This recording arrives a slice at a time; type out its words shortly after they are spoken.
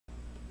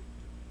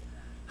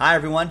Hi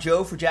everyone,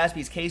 Joe for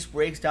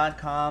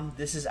JaspysCaseBreaks.com.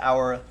 This is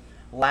our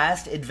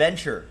last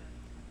adventure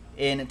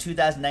in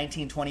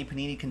 2019-20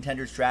 Panini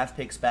Contenders Draft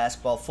Picks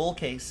Basketball Full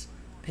Case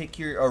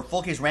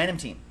Full Case Random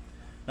Team,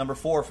 number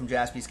 4 from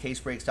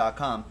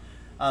JaspysCaseBreaks.com.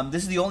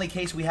 This is the only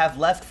case we have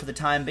left for the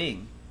time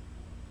being.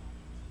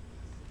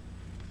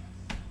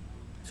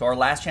 So our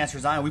last chance for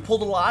Zion. We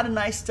pulled a lot of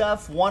nice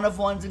stuff. One of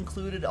ones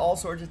included, all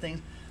sorts of things.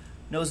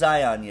 No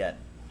Zion yet.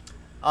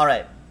 All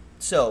right.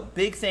 So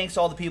big thanks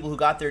to all the people who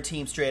got their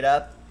team straight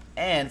up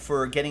and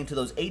for getting to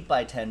those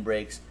 8x10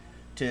 breaks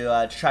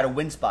to try to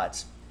win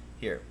spots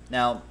here.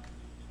 Now,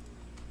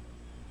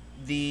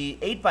 the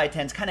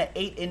 8x10s kind of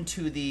ate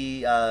into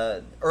the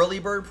early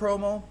bird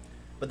promo,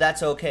 but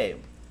that's okay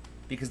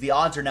because the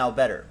odds are now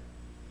better.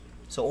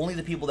 So only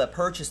the people that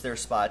purchase their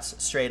spots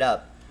straight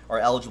up are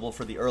eligible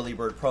for the early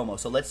bird promo.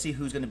 So let's see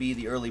who's going to be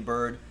the early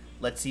bird.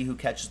 Let's see who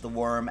catches the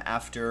worm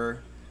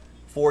after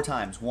 4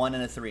 times, 1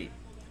 and a 3.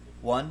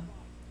 1,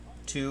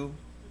 2,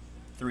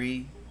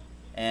 3,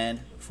 and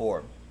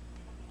 4.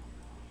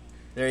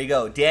 There you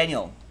go.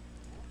 Daniel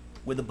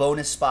with a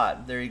bonus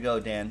spot. There you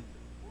go, Dan.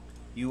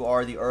 You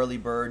are the early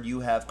bird. You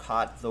have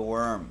caught the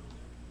worm.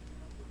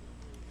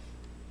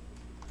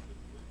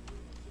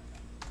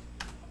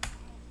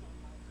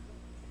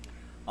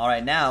 All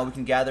right, now we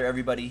can gather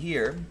everybody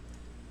here,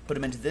 put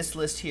them into this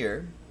list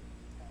here.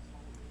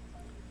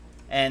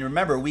 And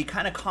remember, we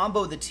kind of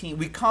combo the team.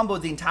 We combo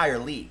the entire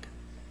league.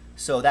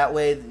 So that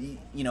way,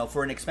 you know,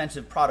 for an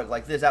expensive product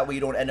like this, that way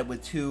you don't end up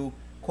with 2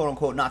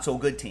 quote-unquote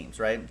not-so-good teams,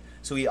 right?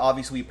 So we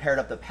obviously paired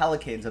up the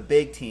Pelicans, a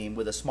big team,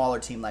 with a smaller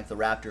team like the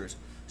Raptors,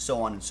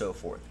 so on and so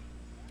forth.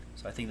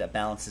 So I think that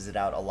balances it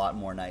out a lot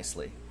more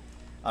nicely.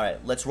 All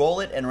right, let's roll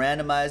it and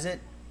randomize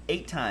it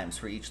 8 times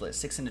for each list,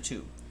 6 and a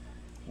 2.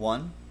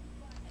 1,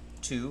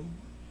 2,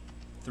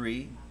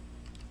 3,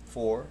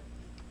 4,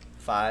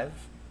 5,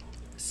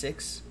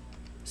 6,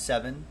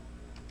 7,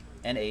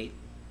 and 8.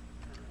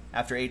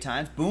 After 8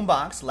 times,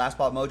 Boombox, Last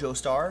Spot Mojo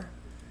Star,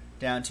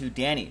 down to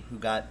Danny,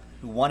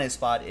 who won his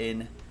spot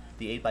in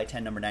the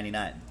 8x10 number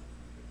 99.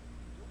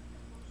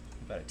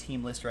 We've got a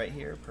team list right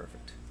here.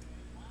 Perfect.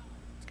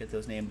 Let's get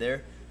those named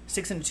there.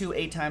 6 and 2,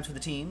 8 times for the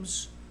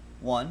teams.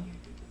 1,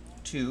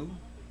 2,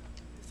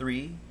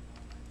 3,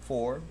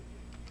 4,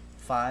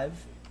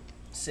 5,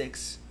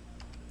 6,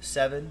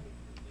 7,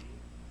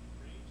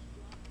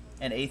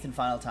 and 8th and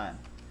final time.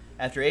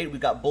 After 8, we've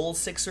got Bulls,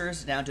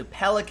 Sixers, down to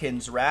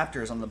Pelicans,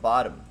 Raptors on the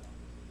bottom.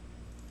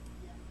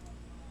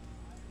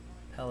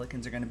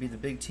 Pelicans are going to be the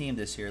big team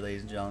this year,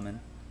 ladies and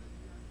gentlemen.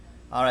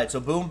 All right, so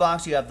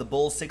Boombox, you have the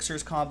Bulls,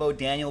 Sixers combo.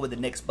 Daniel with the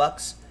Knicks,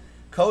 Bucks.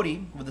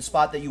 Cody with the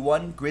spot that you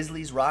won,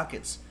 Grizzlies,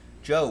 Rockets.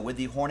 Joe with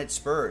the Hornets,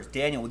 Spurs.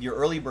 Daniel with your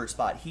early bird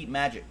spot, Heat,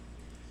 Magic.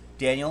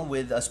 Daniel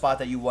with a spot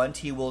that you won,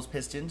 T-Wolves,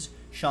 Pistons.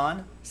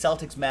 Sean,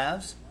 Celtics,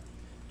 Mavs.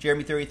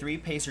 Jeremy 33,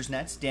 Pacers,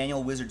 Nets.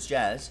 Daniel, Wizards,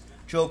 Jazz.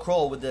 Joe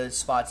Kroll with the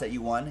spots that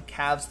you won,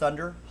 Cavs,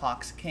 Thunder,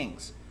 Hawks,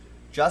 Kings.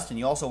 Justin,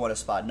 you also won a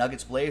spot,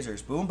 Nuggets,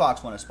 Blazers.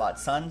 Boombox won a spot,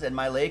 Suns and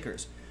my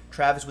Lakers.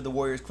 Travis with the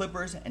Warriors,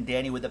 Clippers, and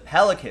Danny with the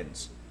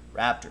Pelicans,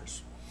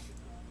 Raptors.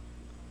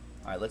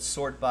 All right, let's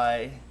sort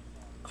by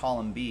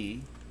column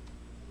B.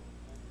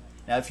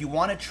 Now, if you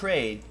want to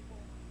trade,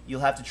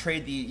 you'll have to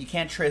trade the. You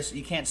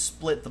can't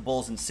split the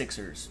Bulls and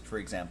Sixers, for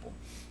example.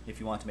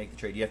 If you want to make the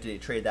trade, you have to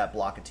trade that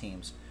block of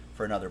teams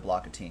for another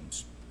block of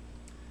teams.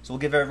 So we'll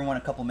give everyone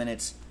a couple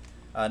minutes.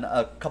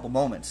 A couple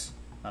moments,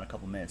 not a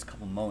couple minutes, a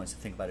couple moments to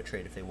think about a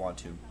trade if they want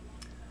to.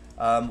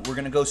 We're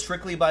going to go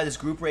strictly by this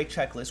group break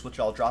checklist, which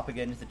I'll drop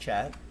again into the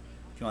chat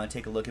if you want to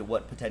take a look at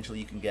what potentially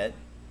you can get,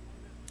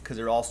 because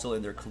they're all still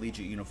in their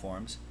collegiate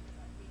uniforms.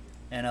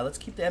 And let's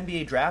keep the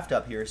NBA draft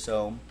up here,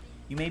 so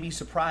you may be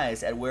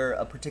surprised at where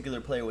a particular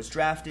player was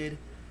drafted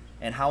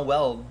and how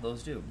well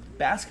those do.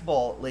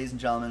 Basketball, ladies and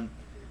gentlemen,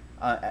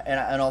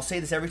 and I'll say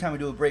this every time we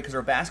do a break, because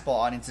our basketball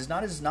audience is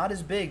not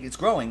as big. It's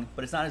growing,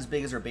 but it's not as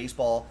big as our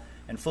baseball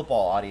and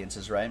football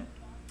audiences, right?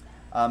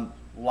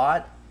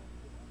 Lot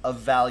of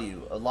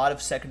value, a lot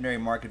of secondary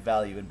market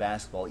value in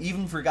basketball,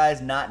 even for guys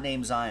not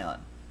named Zion.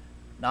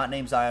 Not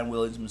named Zion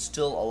Williams,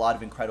 still a lot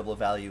of incredible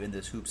value in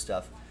this hoop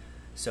stuff.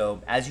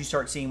 So as you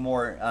start seeing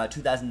more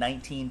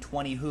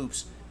 2019-20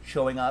 hoops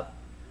showing up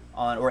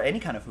on, or any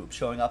kind of hoops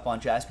showing up on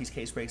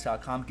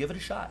JaspysCaseBreaks.com, give it a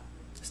shot.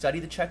 Study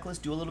the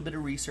checklist, do a little bit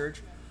of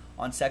research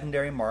on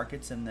secondary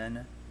markets, and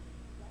then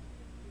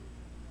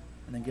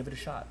give it a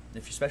shot,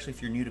 especially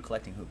if you're new to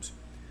collecting hoops.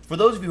 For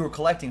those of you who are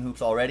collecting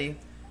hoops already,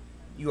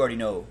 you already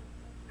know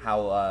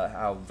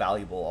how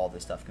valuable all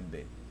this stuff can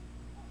be.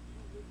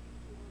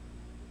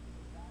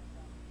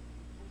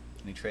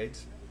 Any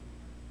trades?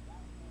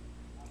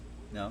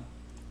 No?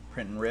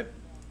 Print and rip?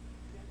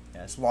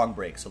 Yeah, it's a long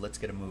break, so let's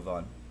get a move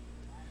on.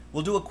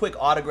 We'll do a quick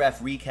autograph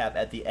recap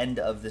at the end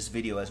of this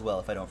video as well,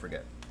 if I don't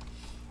forget.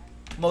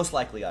 Most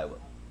likely I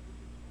will.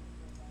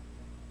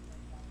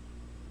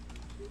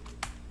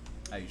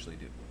 I usually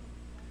do.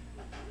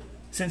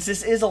 Since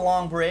this is a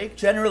long break,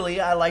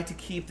 generally I like to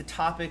keep the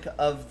topic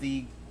of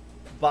the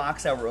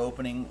box that we're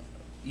opening,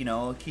 you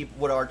know, keep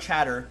what our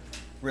chatter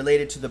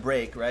related to the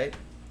break, right?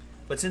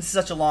 But since it's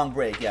such a long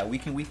break, yeah, we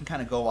can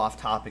kind of go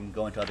off topic and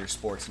go into other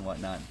sports and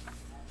whatnot.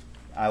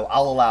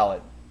 I'll allow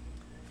it.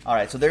 All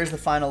right, so there's the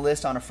final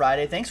list on a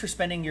Friday. Thanks for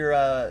spending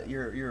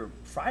your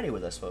Friday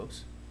with us,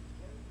 folks.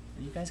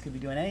 You guys could be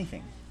doing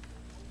anything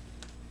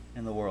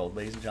in the world,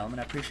 ladies and gentlemen.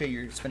 I appreciate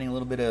you spending a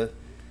little bit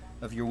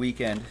of your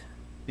weekend,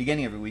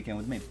 beginning of your weekend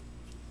with me. All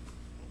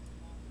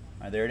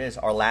right, there it is.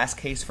 Our last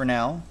case for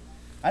now.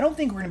 I don't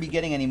think we're going to be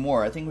getting any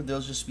more. I think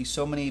there'll just be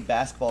so many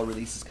basketball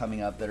releases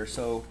coming up that are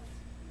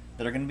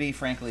going to be,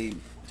 frankly,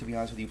 to be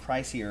honest with you,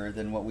 pricier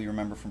than what we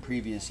remember from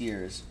previous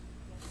years.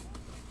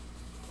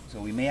 So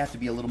we may have to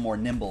be a little more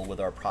nimble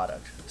with our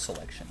product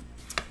selection.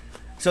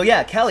 So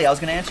yeah, Kelly, I was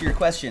going to answer your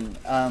question.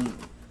 Once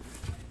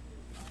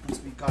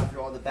we've gone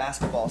through all the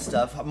basketball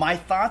stuff, my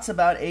thoughts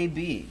about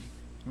AB.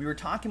 We were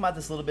talking about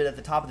this a little bit at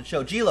the top of the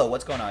show. Gilo,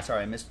 what's going on?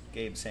 Sorry, I missed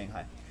Gabe saying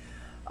hi.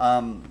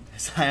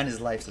 His high on his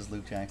life, says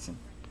Luke Jackson.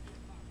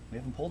 We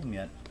haven't pulled him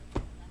yet.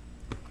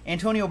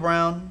 Antonio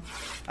Brown,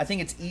 I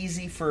think it's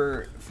easy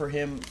for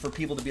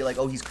people to be like,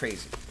 oh, he's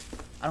crazy.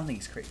 I don't think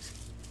he's crazy.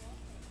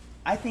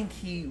 I think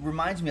he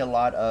reminds me a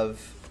lot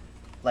of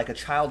like a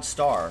child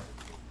star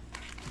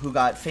who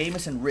got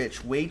famous and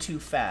rich way too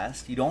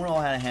fast. You don't know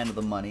how to handle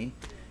the money.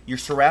 You're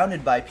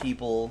surrounded by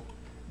people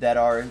that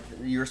are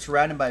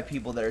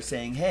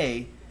saying,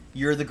 hey,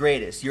 you're the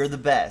greatest, you're the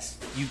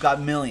best, you've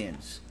got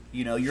millions,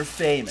 you know, you're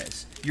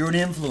famous, you're an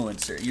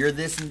influencer, you're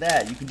this and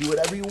that, you can do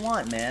whatever you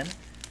want, man.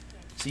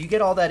 So you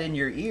get all that in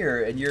your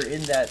ear, and you're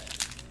in that,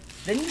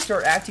 then you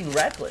start acting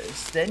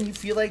reckless. Then you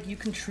feel like you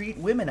can treat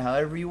women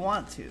however you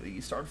want to. You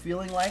start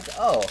feeling like,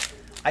 oh,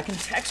 I can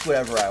text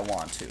whatever I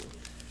want to.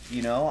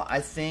 You know,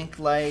 I think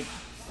like,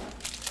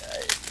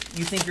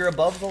 you think you're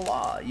above the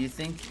law. You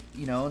think,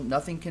 you know,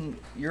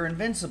 you're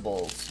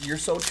invincible. You're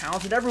so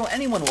talented,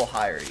 anyone will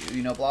hire you,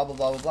 you know, blah, blah,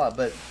 blah, blah, blah.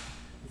 But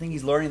I think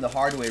he's learning the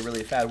hard way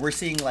really fast. We're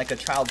seeing like a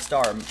child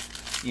star,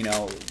 you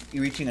know,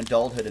 reaching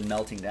adulthood and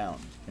melting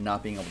down and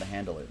not being able to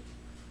handle it.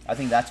 I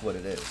think that's what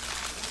it is.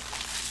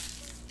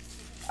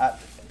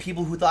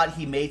 People who thought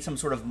he made some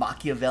sort of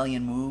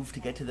Machiavellian move to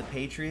get to the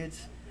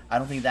Patriots, I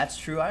don't think that's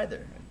true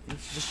either.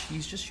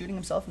 He's just shooting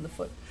himself in the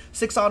foot.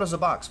 6 autos a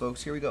box,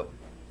 folks. Here we go.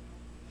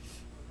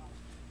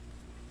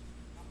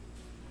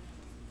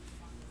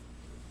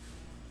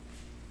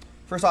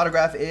 First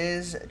autograph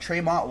is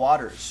Tremont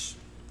Waters.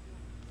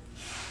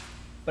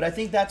 But I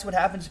think that's what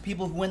happens to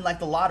people who win like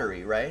the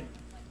lottery, right?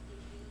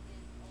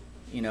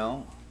 You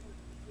know?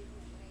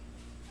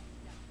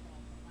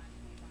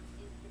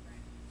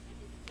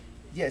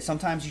 Yeah,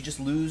 sometimes you just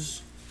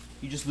lose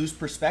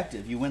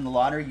perspective. You win the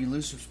lottery, you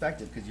lose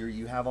perspective because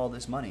you have all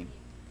this money.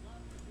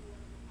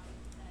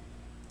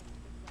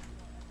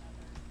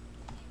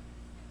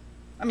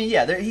 I mean,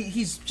 yeah,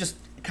 he's just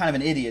kind of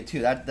an idiot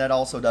too. That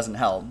also doesn't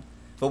help.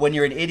 But when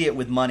you're an idiot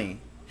with money,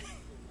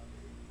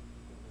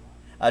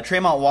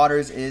 Tremont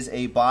Waters is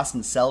a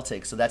Boston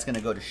Celtic, so that's going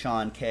to go to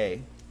Sean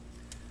K.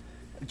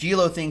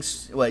 Gilo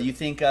thinks, what, you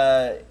think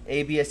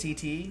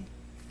ABSET?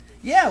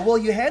 Yeah, well,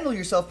 you handle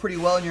yourself pretty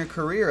well in your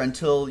career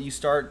until you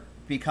start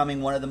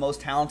becoming one of the most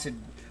talented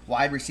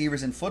wide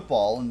receivers in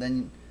football, and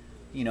then,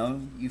 you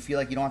know, you feel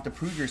like you don't have to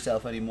prove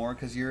yourself anymore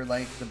because you're,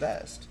 like, the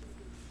best.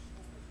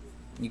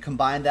 You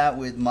combine that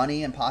with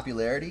money and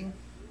popularity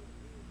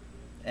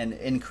and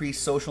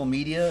increased social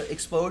media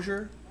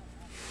exposure.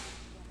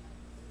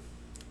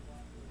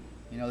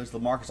 You know, there's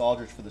LaMarcus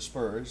Aldridge for the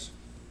Spurs.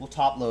 We'll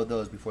top load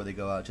those before they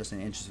go out. Just in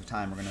the interest of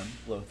time, we're going to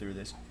blow through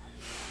this.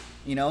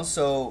 You know,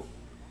 so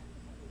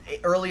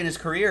early in his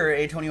career,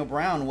 Antonio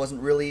Brown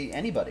wasn't really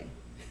anybody.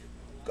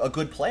 A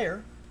good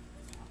player,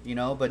 you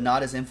know, but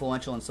not as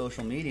influential in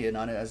social media,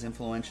 not as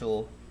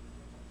influential,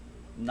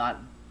 not,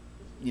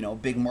 you know,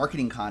 big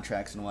marketing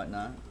contracts and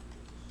whatnot.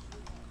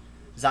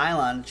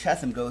 Xylon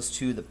Chetham goes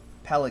to the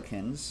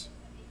Pelicans,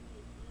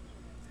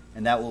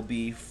 and that will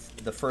be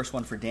the first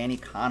one for Danny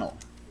Connell.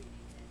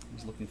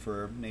 He's looking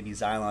for maybe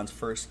Xylon's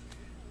first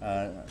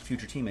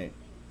future teammate.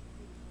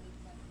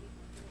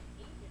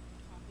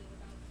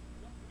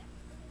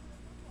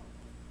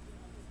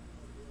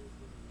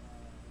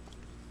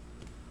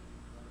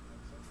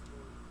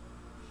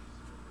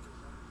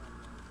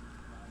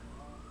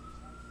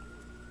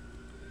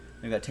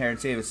 We got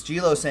Terrence Davis.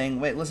 Gilo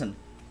saying, wait, listen,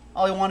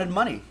 all he wanted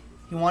money.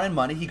 He wanted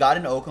money. He got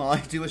into Oakland. All he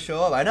had to do was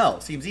show up. I know.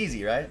 It seems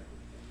easy, right?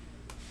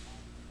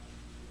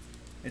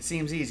 It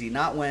seems easy.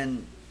 Not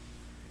when...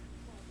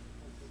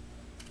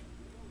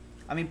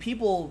 I mean,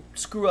 people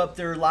screw up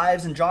their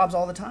lives and jobs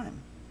all the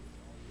time.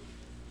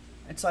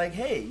 It's like,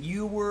 hey,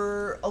 you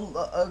were a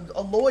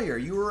lawyer.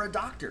 You were a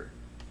doctor.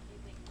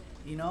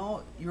 You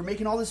know, you were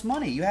making all this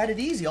money. You had it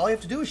easy. All you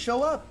have to do is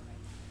show up.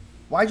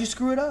 Why'd you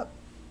screw it up?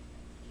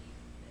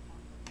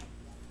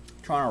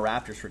 Toronto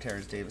Raptors for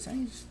Terrence Davis. I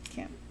mean, you just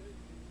can't.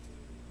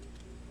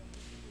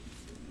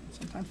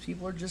 Sometimes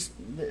people are just,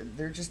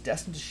 they're just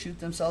destined to shoot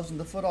themselves in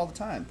the foot all the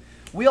time.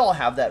 We all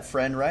have that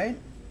friend, right?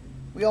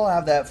 We all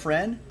have that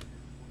friend.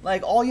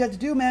 Like, all you had to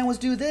do, man, was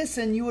do this,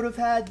 and you would have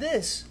had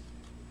this.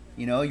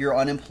 You know, your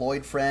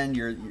unemployed friend,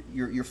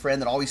 your friend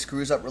that always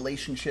screws up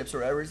relationships or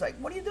whatever. It's like,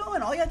 what are you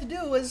doing? All you had to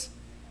do was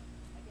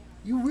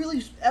You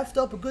really effed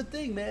up a good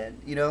thing,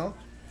 man. You know?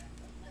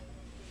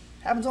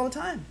 Happens all the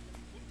time.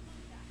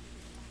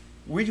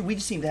 We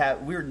just seem to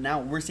have,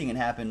 we're seeing it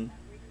happen,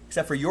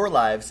 except for your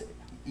lives,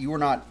 you are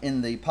not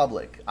in the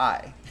public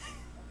eye.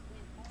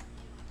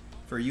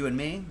 For you and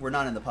me, we're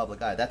not in the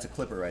public eye. That's a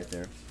clipper right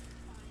there.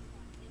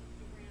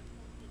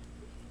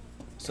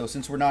 So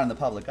since we're not in the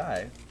public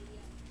eye,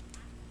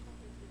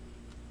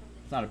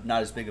 it's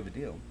not as big of a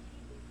deal.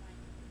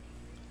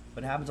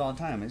 But it happens all the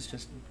time. It's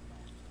just,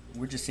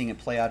 we're just seeing it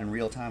play out in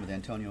real time with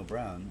Antonio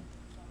Brown.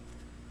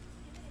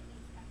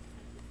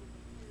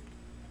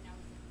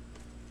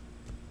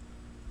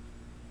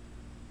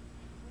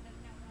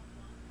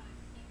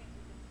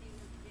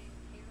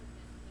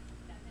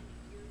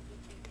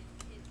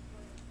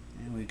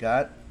 And we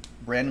got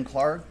Brandon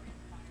Clark,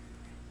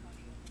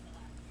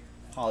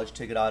 college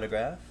ticket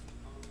autograph.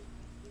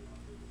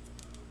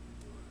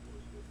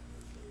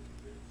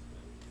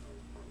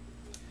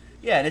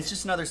 Yeah, and it's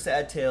just another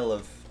sad tale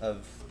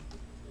of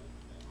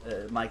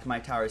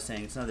Mike Tower is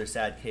saying it's another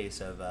sad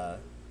case of,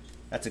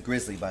 that's a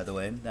Grizzly, by the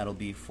way. That'll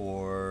be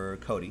for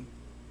Cody.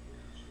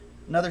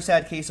 Another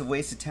sad case of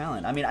wasted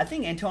talent. I mean, I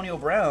think Antonio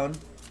Brown,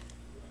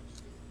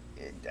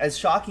 as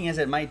shocking as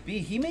it might be,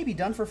 he may be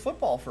done for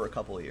football for a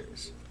couple of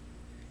years.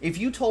 If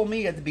you told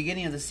me at the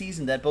beginning of the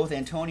season that both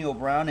Antonio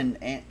Brown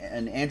and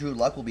Andrew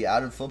Luck will be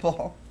out of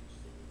football,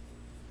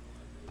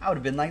 I would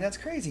have been like, that's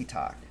crazy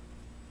talk.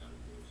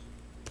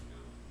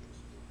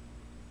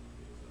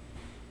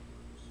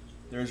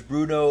 There's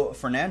Bruno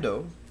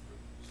Fernando.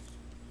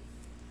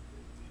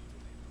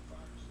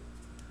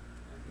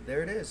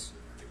 There it is.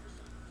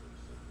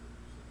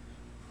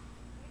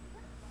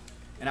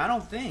 And I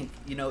don't think,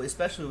 you know,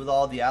 especially with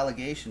all the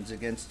allegations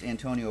against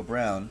Antonio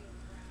Brown,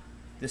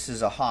 this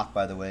is a Hawk,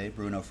 by the way,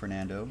 Bruno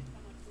Fernando.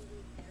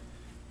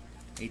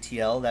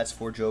 ATL, that's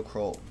for Joe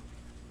Kroll.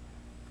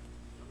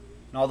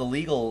 And all the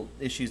legal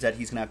issues that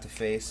he's going to have to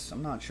face,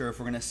 I'm not sure if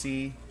we're going to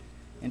see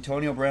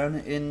Antonio Brown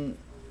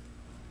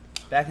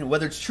back in,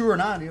 whether it's true or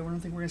not, I don't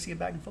think we're going to see it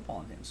back in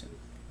football anytime soon.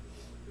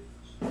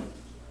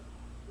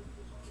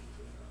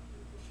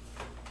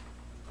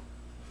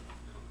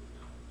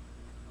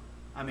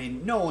 I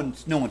mean, no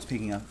one's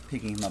picking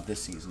him up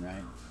this season,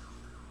 right?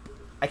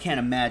 I can't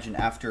imagine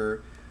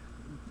after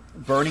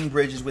burning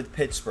bridges with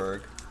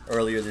Pittsburgh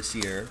earlier this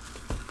year,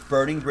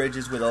 burning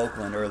bridges with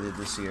Oakland earlier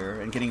this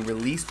year, and getting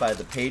released by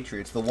the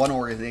Patriots, the one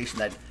organization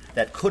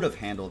that could have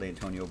handled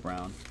Antonio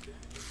Brown,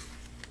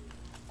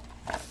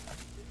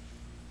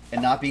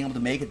 and not being able to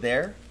make it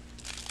there,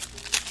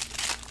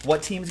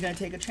 what team's going to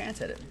take a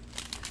chance at it?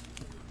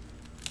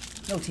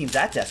 No team's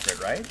that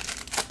desperate, right?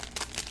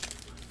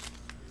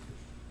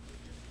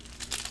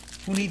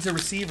 Who needs a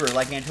receiver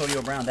like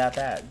Antonio Brown that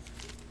bad?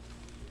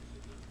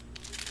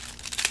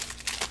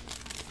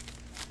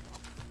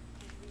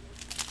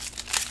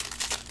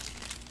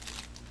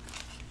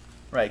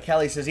 Right,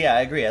 Kelly says, yeah,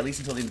 I agree. At least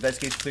until the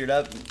investigation's cleared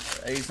up,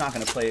 he's not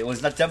going to play. Well,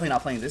 he's definitely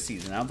not playing this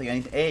season. I don't think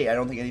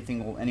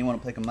anyone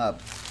will pick him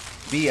up.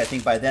 B, I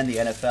think by then the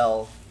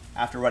NFL,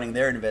 after running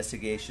their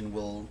investigation,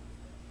 will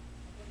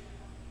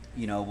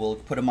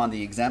put him on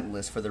the exempt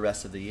list for the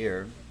rest of the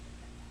year.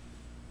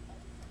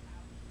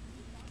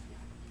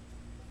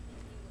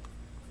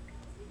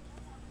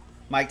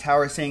 Mike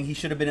Tower saying he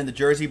should have been in the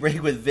jersey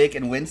break with Vic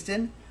and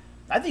Winston.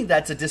 I think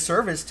that's a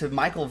disservice to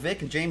Michael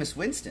Vick and Jameis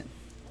Winston.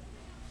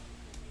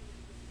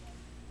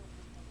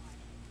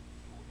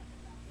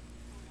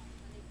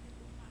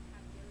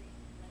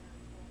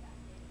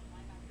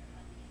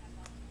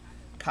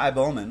 Kai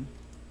Bowman.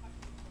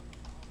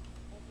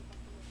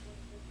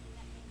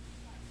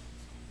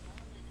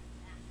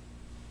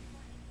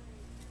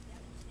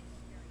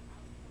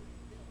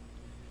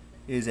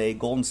 Is a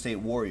Golden State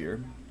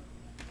Warrior.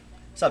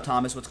 What's up,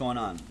 Thomas? What's going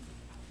on?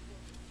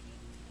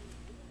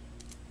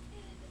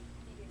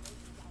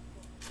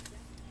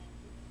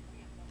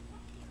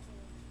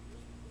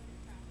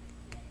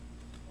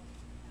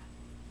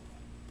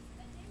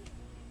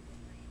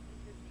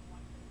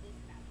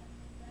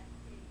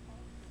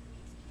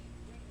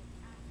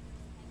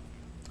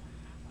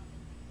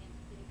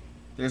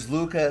 There's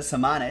Luka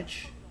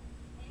Samanic.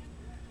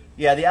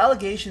 Yeah, the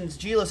allegations,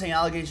 Gilo saying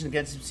allegations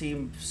against him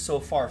seem so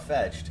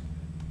far-fetched.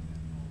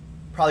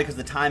 Probably because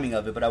of the timing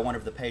of it, but I wonder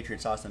if the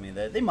Patriots saw something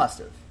that they must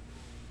have.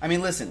 I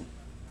mean, listen.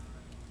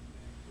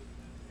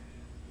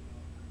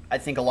 I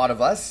think a lot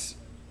of us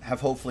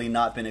have hopefully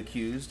not been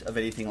accused of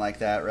anything like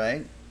that,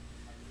 right?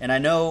 And I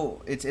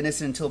know it's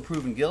innocent until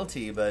proven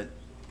guilty, but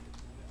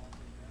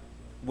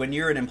when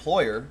you're an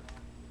employer,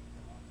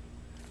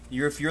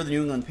 if you're the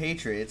New England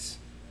Patriots,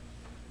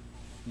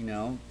 you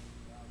know,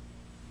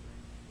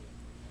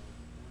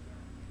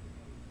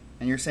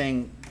 and you're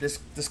saying this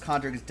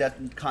conduct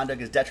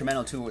is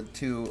detrimental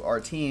to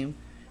our team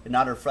and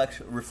not a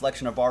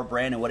reflection of our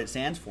brand and what it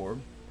stands for,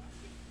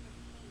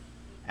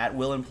 at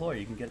will employer,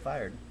 you can get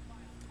fired.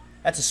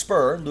 That's a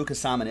Spur, Luka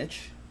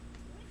Samanic,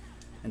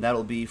 and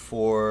that'll be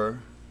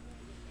for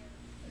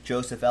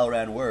Joseph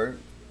Elran Wirt.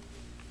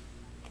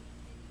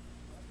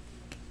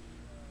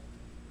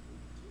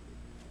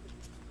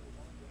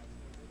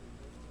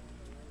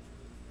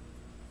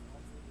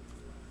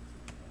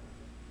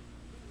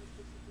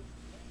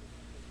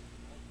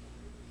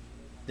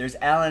 There's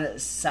Alan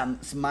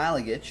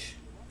Smilagic.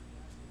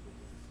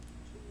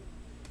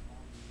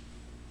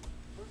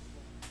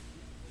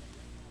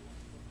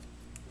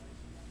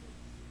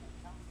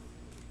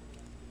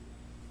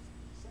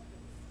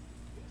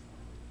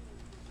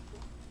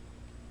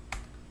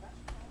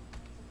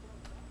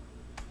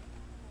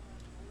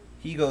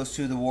 He goes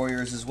to the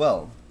Warriors as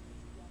well.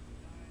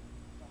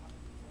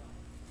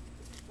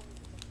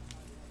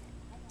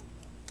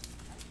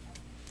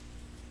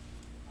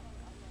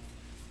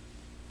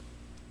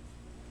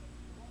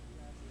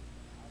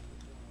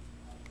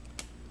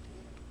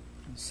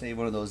 Save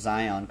one of those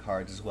Zion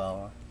cards as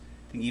well.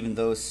 I think even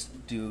those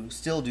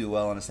still do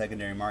well on a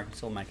secondary market.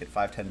 Still might get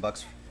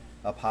 $5-10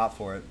 a pop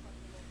for it.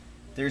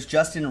 There's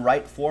Justin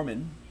Wright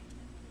Foreman.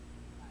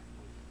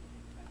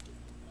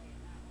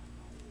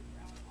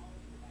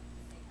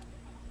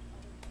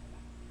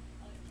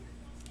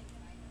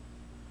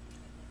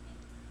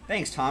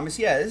 Thanks, Thomas.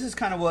 Yeah, this is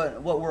kind of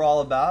what we're all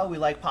about. We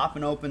like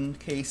popping open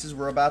cases.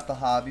 We're about the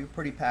hobby. We're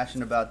pretty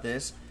passionate about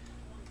this.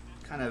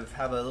 Kind of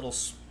have a little,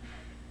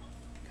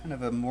 kind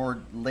of a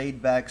more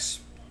laid-back,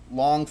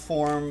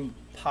 long-form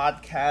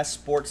podcast,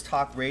 sports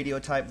talk, radio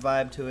type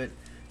vibe to it.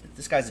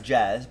 This guy's a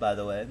Jazz, by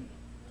the way.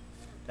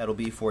 That'll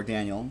be for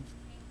Daniel.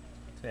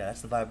 So yeah,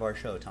 that's the vibe of our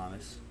show,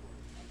 Thomas.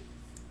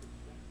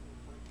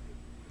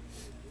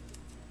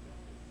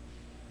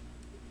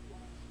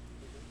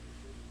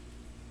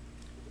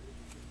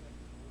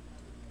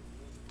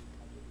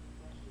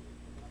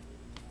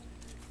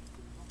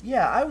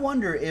 Yeah, I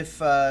wonder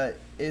if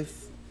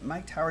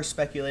Mike Tower's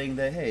speculating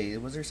that, hey,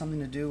 was there something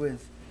to do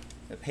with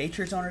the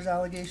Patriots owner's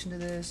allegation to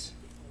this?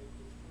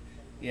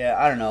 Yeah,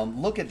 I don't know.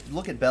 Look at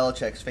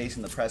Belichick's face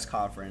in the press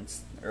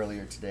conference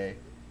earlier today.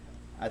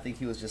 I think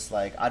he was just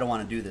like, I don't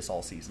want to do this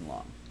all season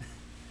long.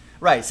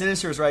 Right,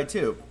 Sinister's right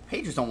too.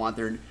 Patriots don't want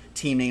their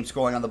team name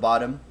scrolling on the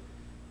bottom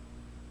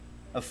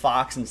of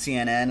Fox and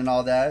CNN and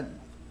all that.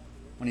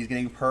 When he's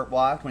getting perp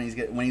walked, when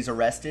he's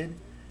arrested,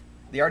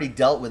 they already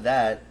dealt with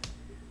that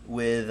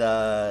with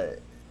Aaron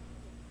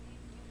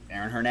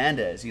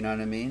Hernandez. You know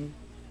what I mean?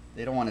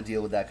 They don't want to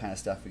deal with that kind of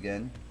stuff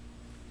again.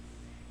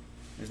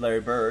 There's Larry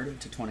Bird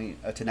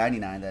to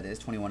 99. That is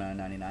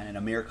 21/99, and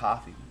Amir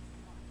Coffey.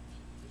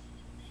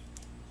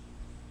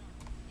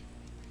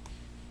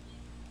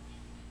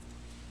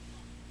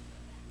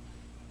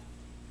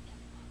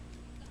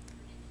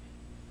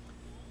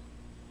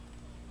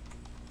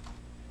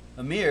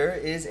 Amir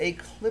is a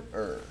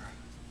Clipper.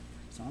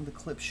 It's on the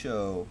Clip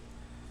Show.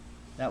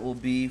 That will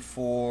be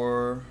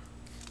for...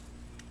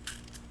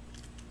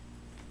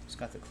 It's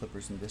got the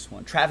Clippers in this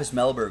one. Travis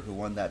Melberg, who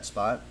won that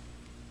spot.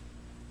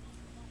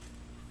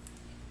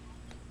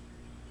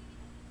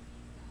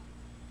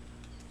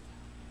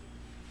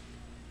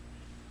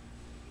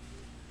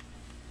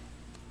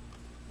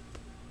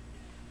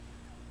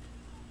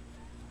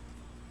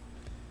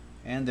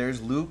 And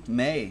there's Luke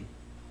May.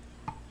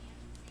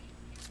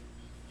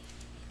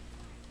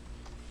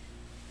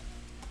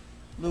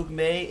 Luke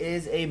May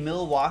is a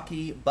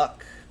Milwaukee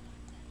Buck.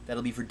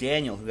 That'll be for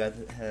Daniel, who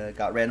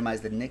got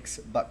randomized the Knicks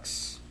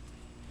Bucks.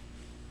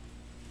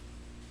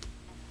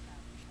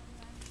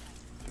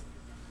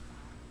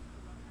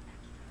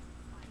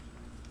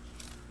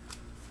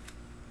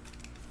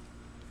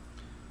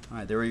 All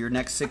right, there are your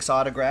next 6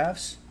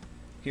 autographs.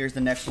 Here's the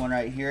next one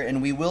right here.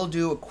 And we will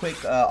do a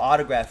quick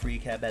autograph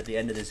recap at the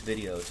end of this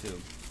video, too.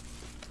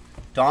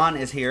 Don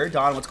is here.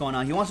 Don, what's going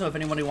on? He wants to know if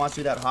anybody wants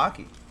to do that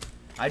hockey.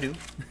 I do.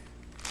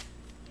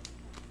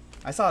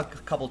 I saw a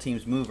couple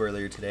teams move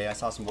earlier today. I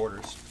saw some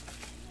orders.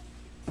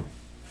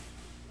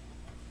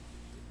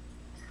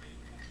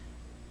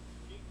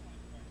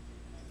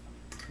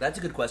 That's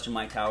a good question,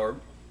 Mike Tower.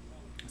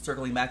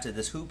 Circling back to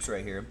this hoops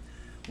right here.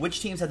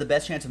 Which teams have the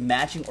best chance of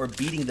matching or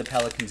beating the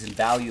Pelicans in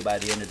value by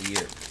the end of the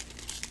year?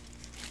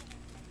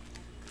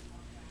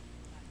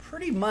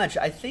 Pretty much,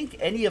 I think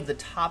any of the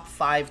top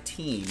 5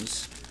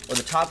 teams or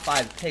the top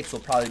 5 picks will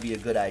probably be a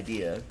good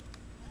idea.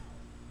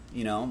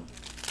 You know,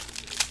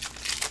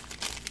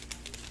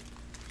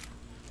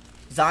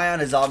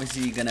 Zion is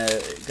obviously gonna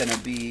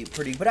be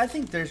pretty, but I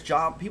think there's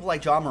people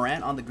like John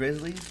Morant on the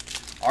Grizzlies,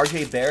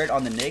 R.J. Barrett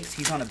on the Knicks.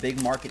 He's on a big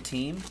market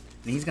team,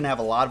 and he's gonna have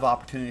a lot of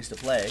opportunities to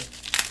play.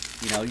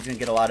 You know, he's gonna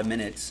get a lot of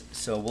minutes,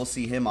 so we'll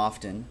see him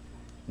often,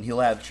 and he'll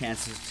have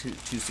chances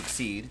to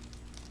succeed.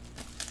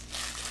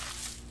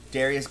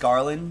 Darius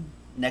Garland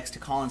next to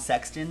Colin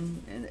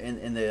Sexton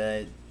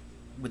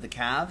with the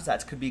Cavs.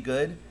 That could be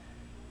good.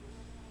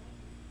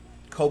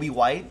 Kobe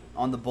White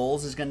on the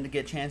Bulls is going to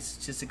get a chance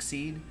to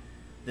succeed.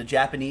 The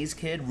Japanese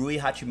kid, Rui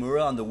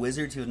Hachimura on the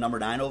Wizards, who was number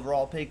 9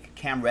 overall pick.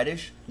 Cam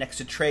Reddish next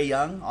to Trae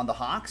Young on the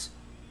Hawks.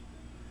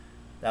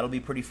 That'll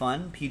be pretty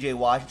fun. P.J.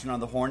 Washington on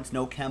the Hornets.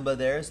 No Kemba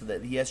there, so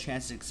that he has a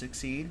chance to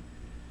succeed.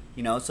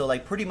 You know, so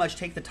like pretty much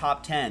take the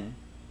top 10.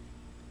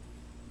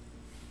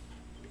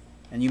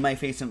 And you might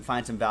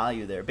find some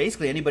value there.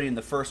 Basically, anybody in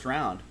the first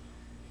round,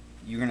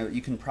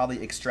 you can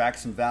probably extract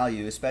some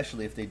value,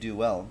 especially if they do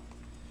well.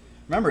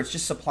 Remember, it's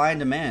just supply and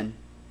demand.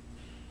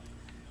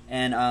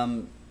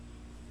 And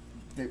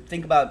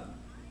think about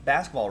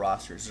basketball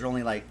rosters. There's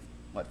only like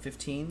what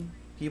 15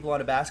 people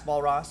on a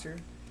basketball roster,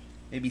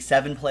 maybe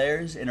 7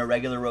 players in a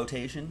regular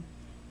rotation,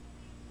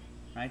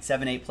 right?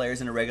 7, 8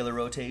 players in a regular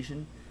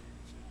rotation.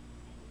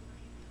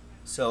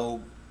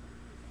 So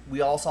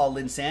we all saw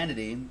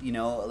Linsanity, you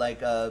know,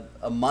 like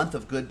a month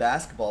of good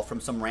basketball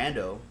from some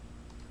rando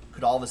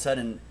could all of a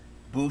sudden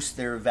boost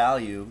their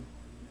value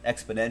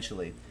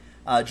exponentially.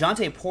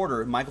 Jonte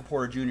Porter, Michael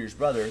Porter Jr.'s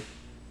brother,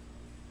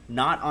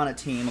 not on a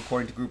team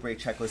according to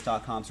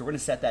GroupBreakChecklist.com, so we're going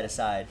to set that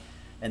aside,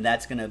 and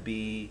that's going to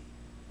be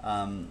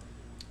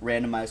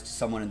randomized to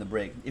someone in the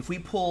break. If we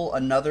pull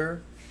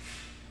another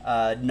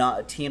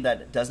not team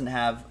that doesn't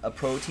have a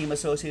pro team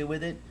associated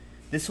with it,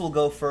 this will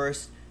go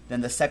first,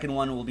 then the second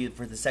one will be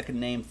for the second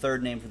name,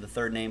 third name for the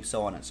third name,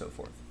 so on and so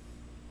forth.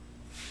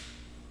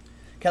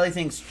 Kelly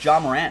thinks Ja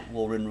Morant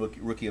will win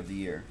Rookie of the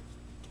Year.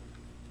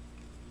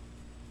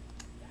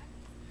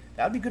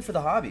 That would be good for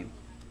the hobby.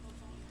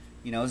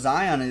 You know,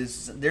 Zion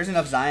is, there's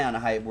enough Zion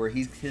hype where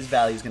his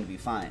value is going to be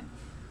fine.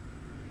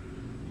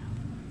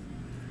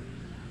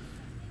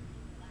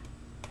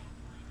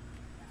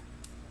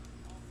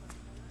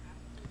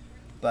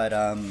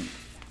 But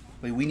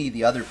we need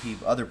the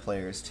other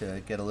players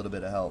to get a little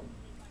bit of help.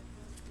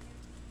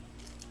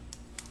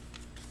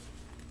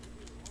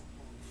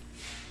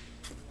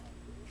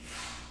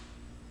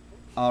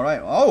 All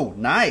right. Oh,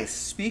 nice.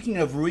 Speaking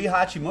of Rui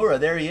Hachimura,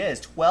 there he is.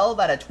 12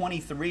 out of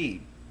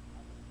 23.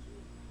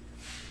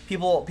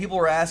 People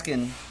were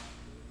asking,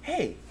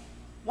 hey,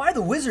 why are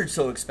the Wizards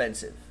so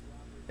expensive?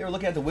 They were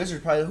looking at the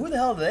Wizards probably, who the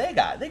hell do they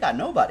got? They got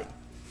nobody.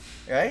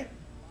 Right?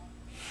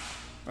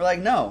 We're like,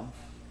 no.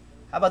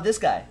 How about this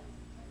guy?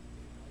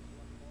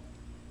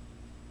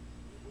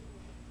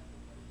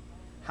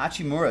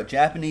 Hachimura,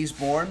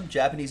 Japanese-born,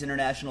 Japanese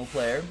international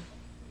player.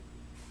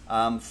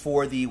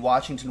 For the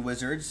Washington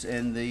Wizards,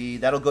 and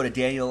that'll go to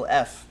Daniel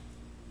F.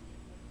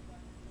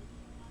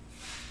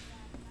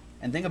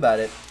 And think about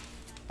it,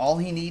 all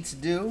he needs to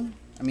do,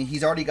 I mean,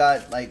 he's already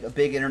got like a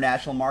big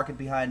international market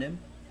behind him.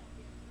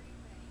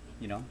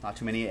 You know, not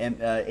too many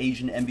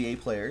Asian NBA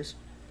players,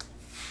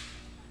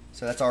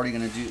 so that's already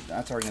going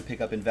to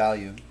pick up in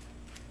value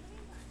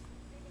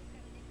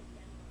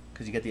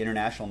because you get the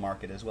international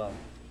market as well.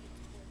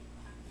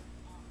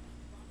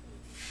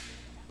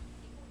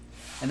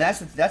 And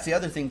that's the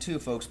other thing too,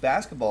 folks.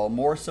 Basketball,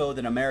 more so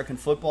than American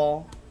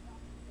football,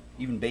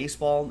 even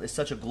baseball, is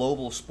such a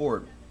global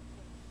sport.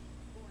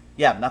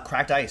 Yeah, not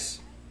cracked ice.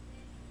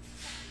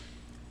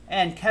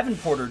 And Kevin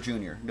Porter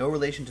Jr., no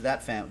relation to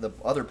that the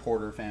other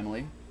Porter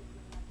family.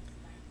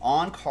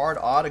 On-card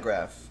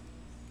autograph.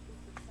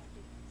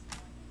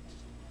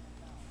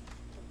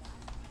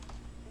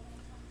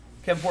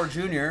 Kevin Porter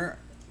Jr.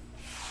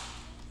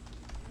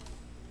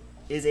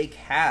 is a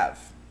Cav.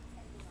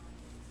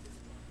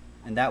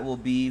 And that will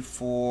be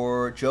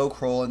for Joe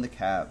Kroll and the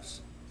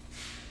Cavs.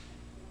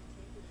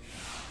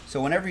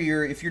 So whenever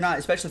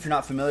especially if you're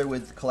not familiar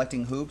with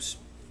collecting hoops,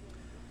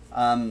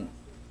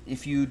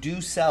 if you do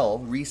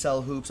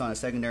resell hoops on a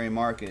secondary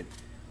market,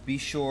 be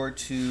sure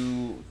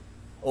to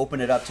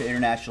open it up to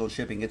international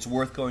shipping. It's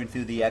worth going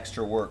through the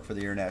extra work for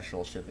the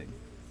international shipping.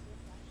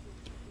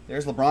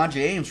 There's LeBron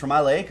James for my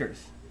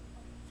Lakers,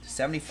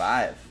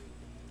 75.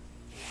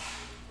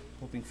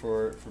 Hoping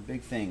for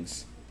big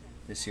things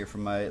this year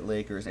from my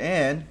Lakers.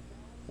 And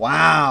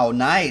wow,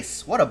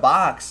 nice, what a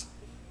box.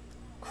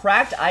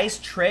 Cracked ice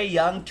Trae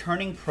Young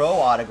turning pro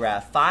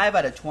autograph, 5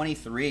 out of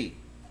 23.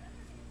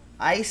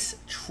 Ice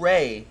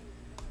Trae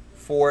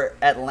for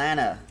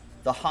Atlanta,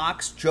 the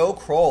Hawks. Joe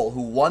Kroll,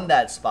 who won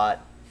that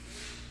spot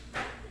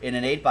in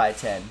an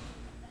 8x10.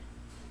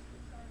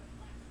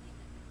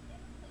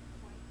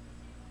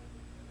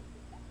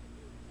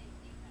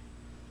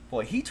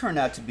 Boy, he turned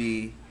out to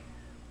be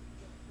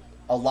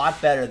a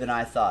lot better than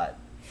I thought.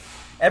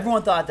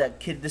 Everyone thought that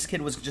this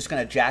kid was just going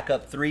to jack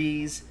up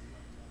threes,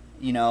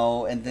 you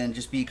know, and then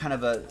just be kind of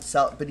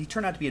but he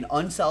turned out to be an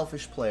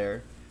unselfish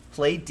player,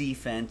 played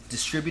defense,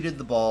 distributed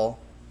the ball,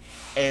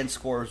 and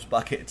scores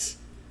buckets.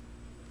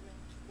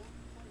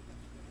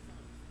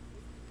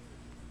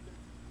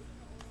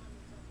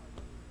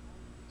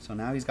 So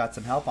now he's got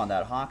some help on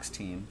that Hawks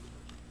team.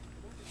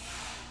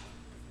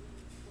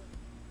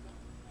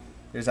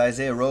 There's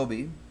Isaiah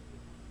Roby.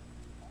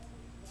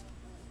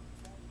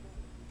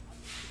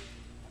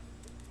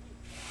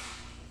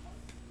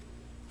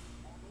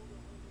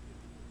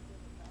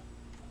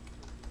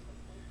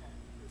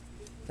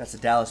 That's the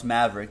Dallas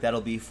Maverick.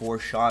 That'll be for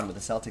Sean with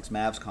the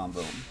Celtics-Mavs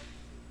combo.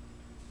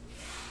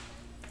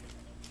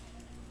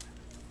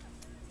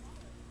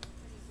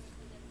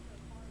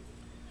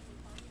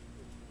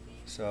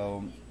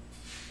 So,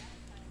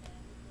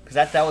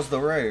 because that was the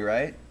worry,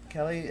 right,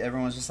 Kelly?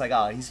 Everyone's just like,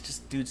 oh,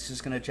 dude's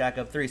just gonna jack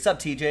up threes. Sup,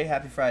 TJ?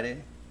 Happy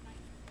Friday.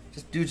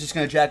 Dude's just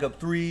gonna jack up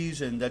threes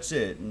and that's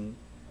it. And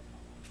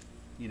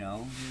you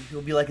know,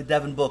 he'll be like a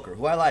Devin Booker,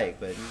 who I like,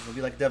 but he'll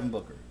be like Devin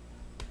Booker.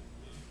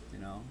 You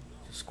know.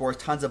 Scores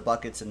tons of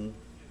buckets and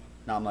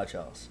not much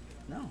else.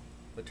 No,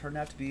 but turned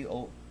out to be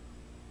a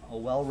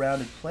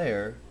well-rounded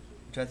player,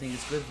 which I think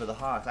is good for the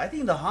Hawks. I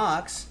think the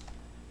Hawks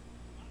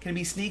can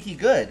be sneaky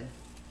good.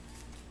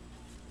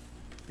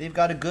 They've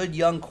got a good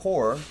young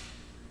core.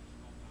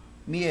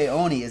 Mie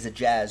Oni is a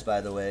Jazz, by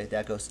the way.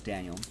 That goes to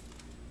Daniel.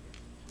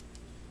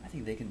 I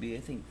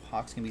think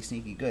Hawks can be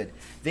sneaky good.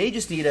 They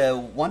just need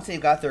once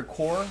they've got their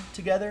core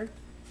together,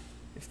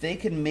 if they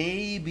can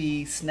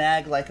maybe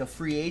snag like a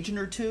free agent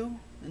or two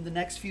in the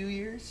next few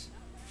years.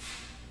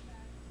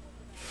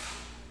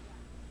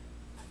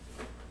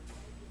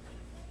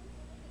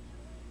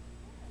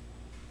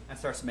 That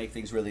starts to make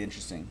things really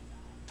interesting.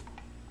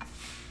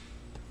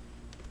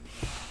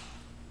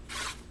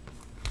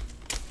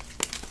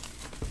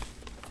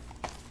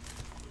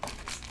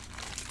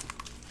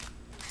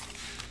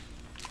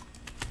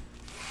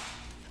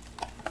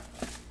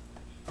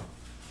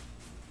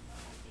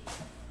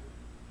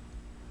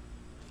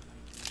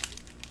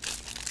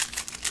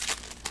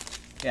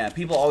 Yeah,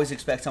 people always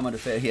expect someone to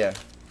fail. Yeah.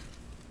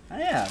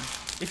 Yeah.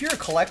 If you're a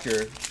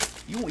collector,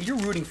 you're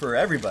rooting for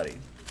everybody.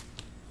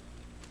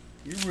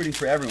 You're rooting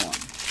for everyone.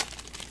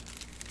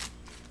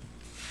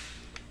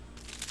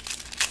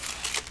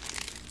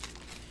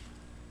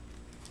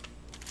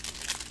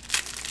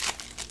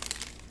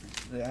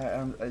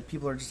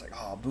 People are just like,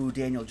 oh, boo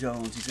Daniel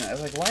Jones. I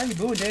was like, why are you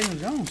booing Daniel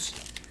Jones?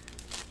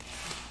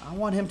 I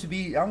want him to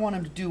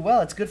do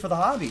well. It's good for the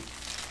hobby.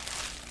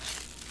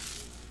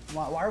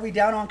 Why are we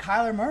down on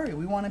Kyler Murray?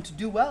 We want him to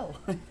do well.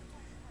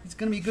 It's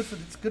gonna be good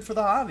for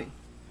the hobby.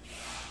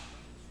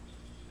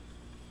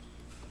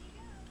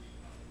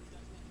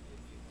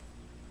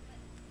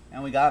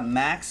 And we got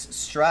Max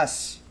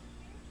Struss.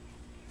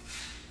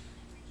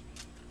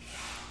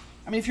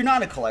 I mean, if you're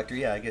not a collector,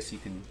 yeah, I guess you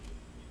can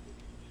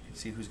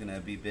see who's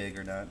gonna be big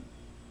or not.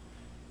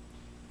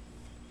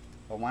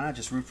 Well, why not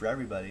just root for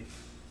everybody?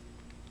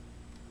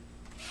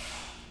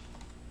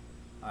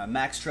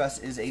 Max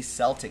Struss is a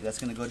Celtic. That's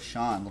going to go to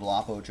Sean. Little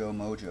Oppo Joe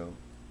Mojo.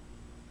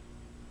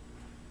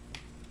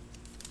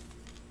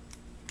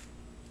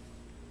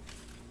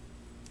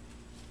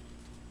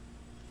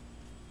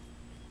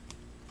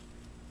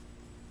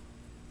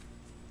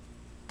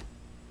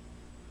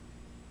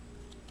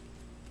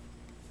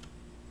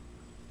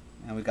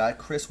 And we got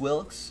Chris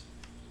Wilkes,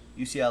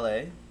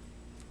 UCLA.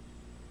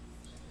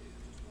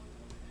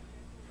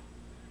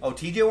 Oh,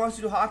 TJ wants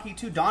to do hockey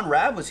too. Don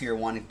Rab was here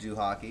wanting to do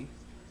hockey.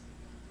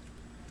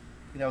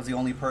 I think that was the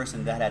only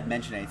person that had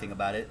mentioned anything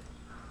about it.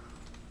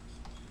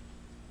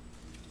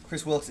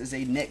 Chris Wilkes is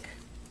a Nick.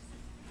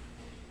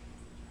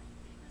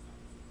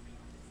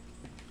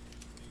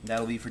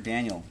 That'll be for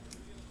Daniel.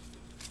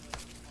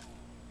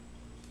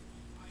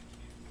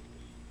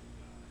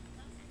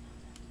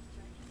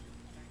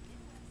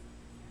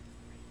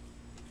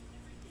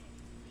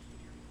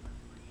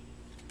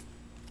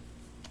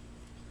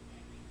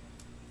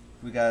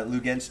 We got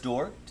Lugens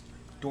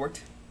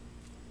Dort.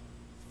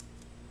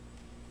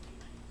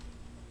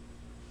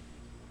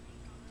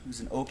 Who's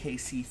an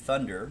OKC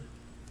Thunder.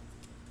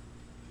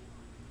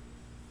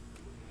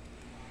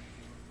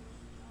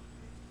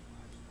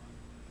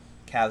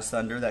 Cavs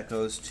Thunder, that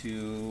goes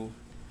to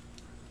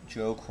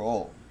Joe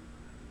Kroll.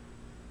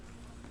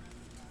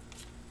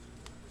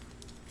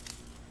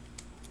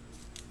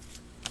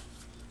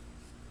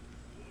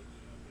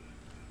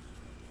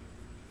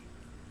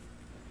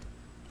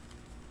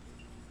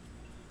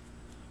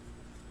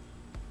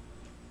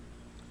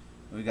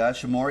 We got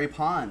Shamori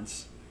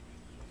Pons.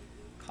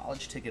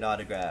 College ticket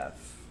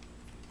autograph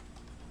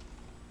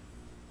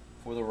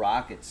for the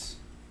Rockets.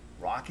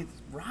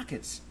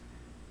 Rockets.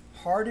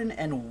 Harden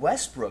and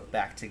Westbrook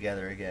back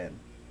together again.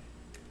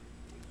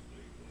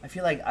 I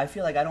feel like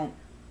I don't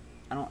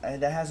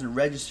that hasn't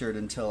registered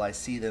until I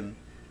see them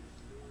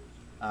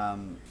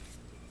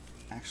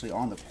actually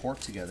on the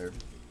court together.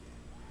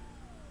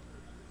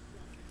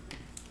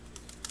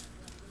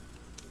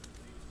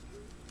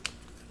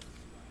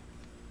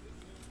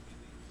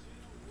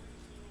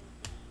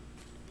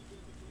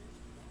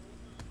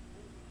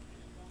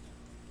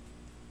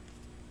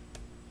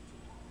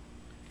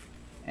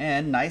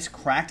 And nice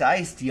cracked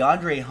ice,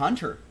 DeAndre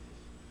Hunter.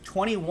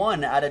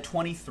 21 out of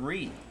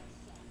 23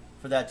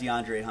 for that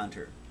DeAndre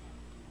Hunter.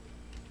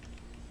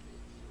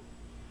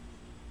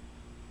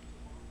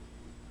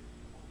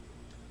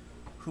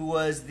 Who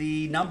was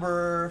the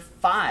number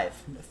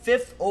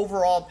 5th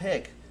overall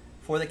pick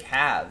for the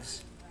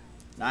Cavs.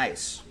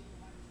 Nice.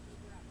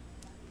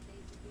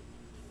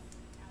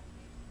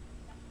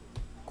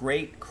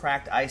 Great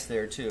cracked ice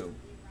there too.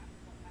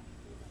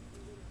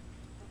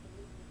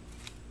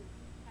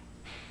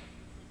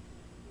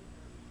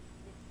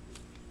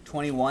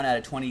 '21 out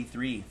of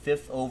 23,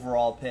 5th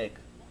overall pick.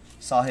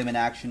 Saw him in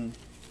action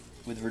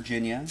with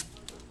Virginia.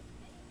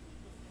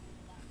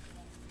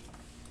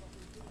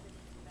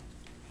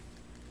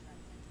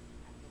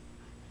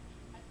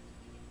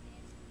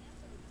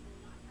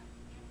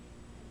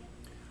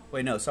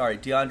 Wait, no, sorry.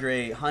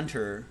 DeAndre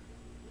Hunter.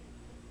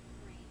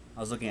 I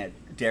was looking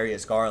at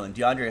Darius Garland.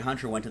 DeAndre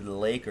Hunter went to the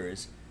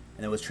Lakers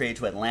and then was traded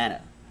to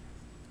Atlanta.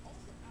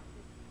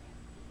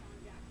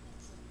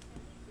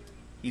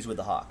 He's with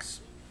the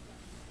Hawks.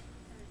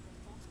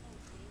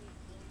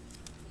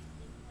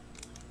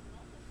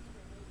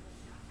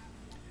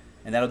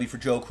 And that'll be for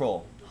Joe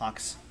Kroll,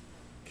 Hawks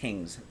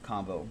Kings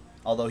combo.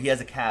 Although he has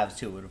the Cavs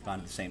too, it would have gone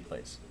to the same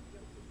place.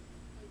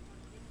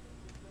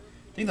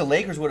 I think the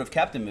Lakers would have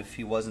kept him if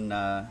he wasn't,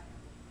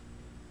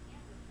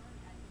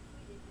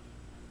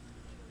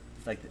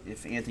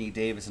 if Anthony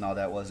Davis and all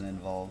that wasn't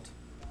involved.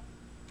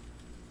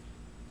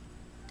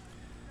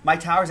 Mike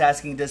Towers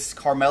asking, does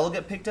Carmelo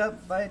get picked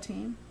up by a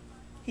team?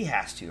 He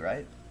has to,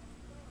 right?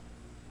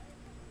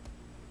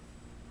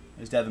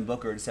 There's Devin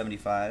Booker at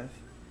 75.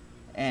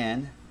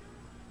 And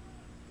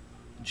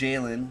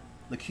Jalen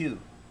LeCue.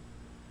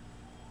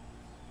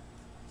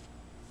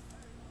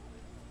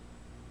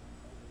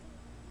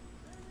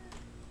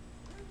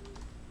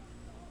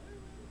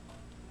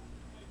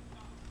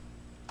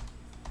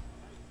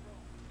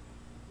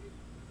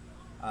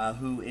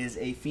 Who is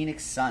a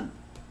Phoenix Sun.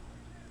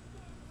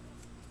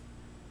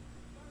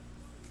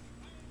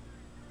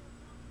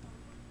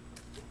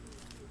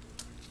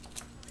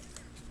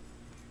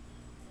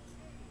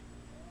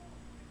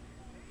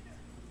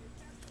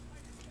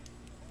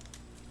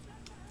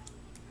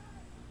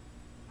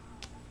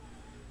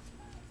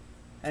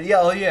 And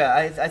yeah, oh yeah,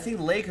 I think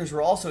the Lakers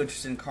were also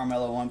interested in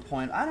Carmelo at one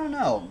point. I don't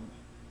know.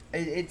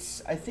 I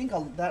think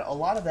that a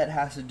lot of that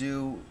has to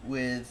do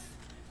with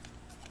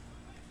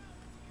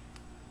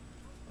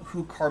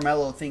who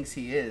Carmelo thinks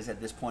he is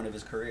at this point of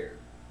his career.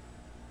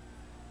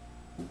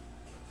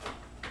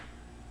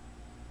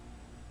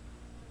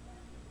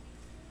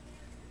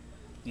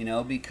 You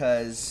know,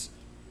 because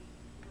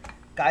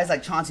guys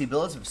like Chauncey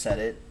Billups have said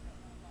it.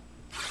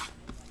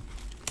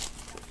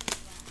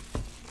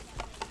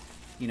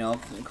 You know,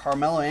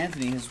 Carmelo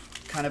Anthony is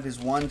kind of his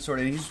one sort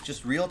of, he's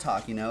just real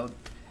talk, you know.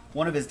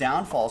 One of his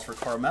downfalls for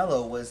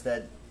Carmelo was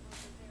that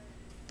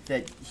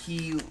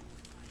he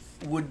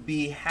would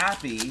be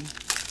happy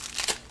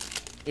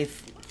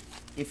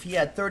if he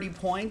had 30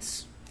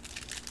 points,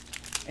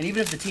 and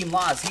even if the team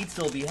lost, he'd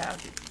still be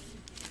happy.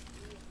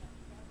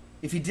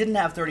 If he didn't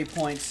have 30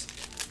 points,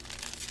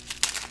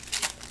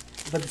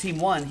 but the team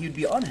won, he would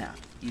be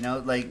unhappy. You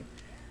know, like,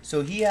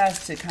 so he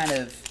has to kind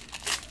of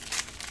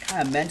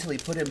mentally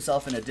put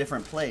himself in a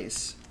different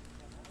place.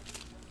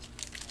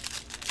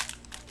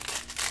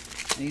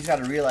 And he's got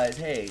to realize,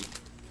 hey,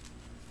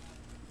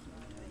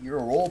 you're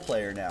a role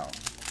player now.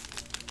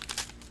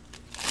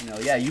 You know,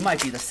 yeah, you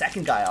might be the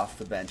second guy off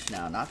the bench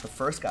now, not the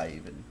first guy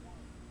even.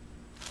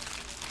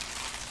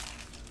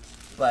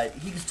 But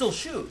he can still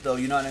shoot, though,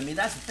 you know what I mean?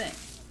 That's the thing.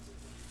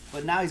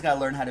 But now he's got to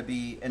learn how to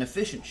be an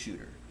efficient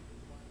shooter.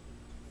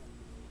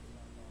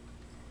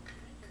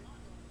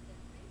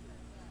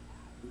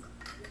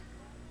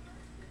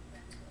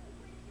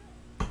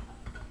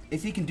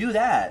 If he can do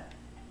that,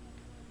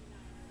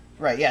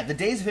 right, yeah, the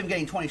days of him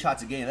getting 20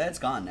 shots a game, that's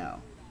gone now.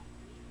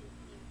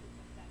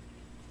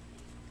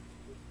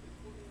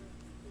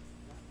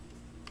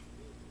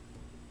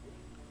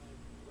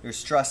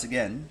 Here's Struss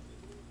again.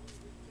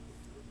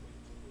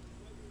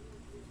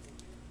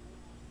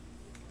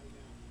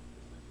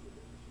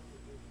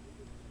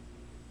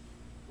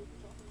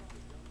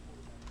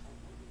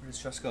 Where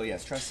does Struss go?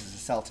 Yes, Struss is a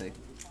Celtic.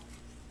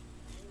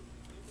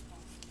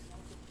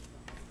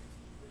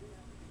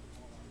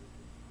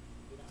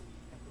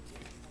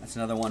 That's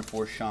another one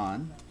for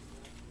Sean.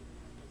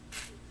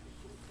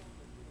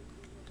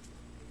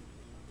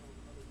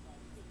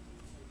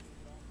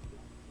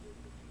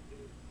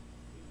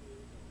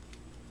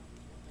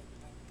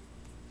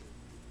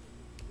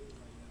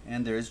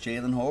 And there's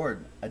Jalen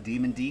Horde, a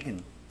Demon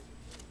Deacon.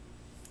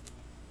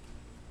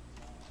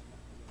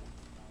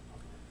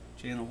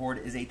 Jalen Horde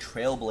is a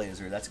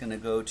Trailblazer. That's going to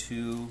go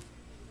to...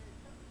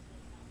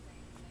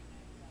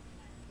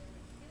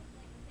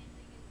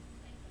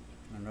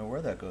 I don't know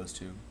where that goes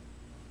to.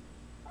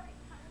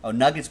 Oh,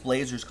 Nuggets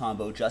Blazers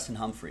combo, Justin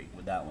Humphrey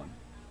with that one.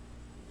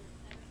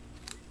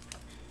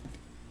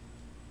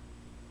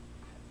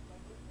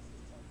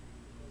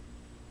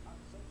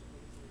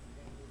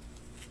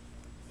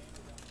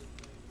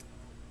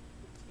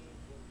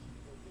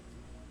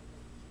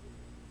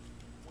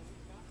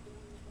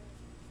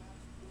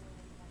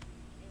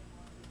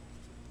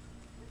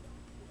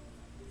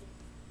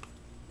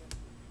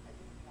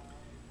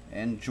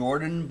 And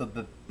Jordan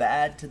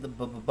bad to the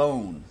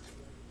bone.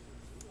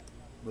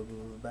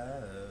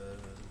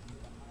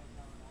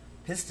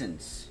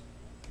 Pistons.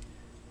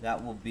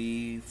 That will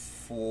be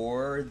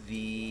for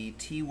the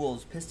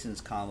T-Wolves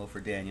Pistons combo for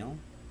Daniel.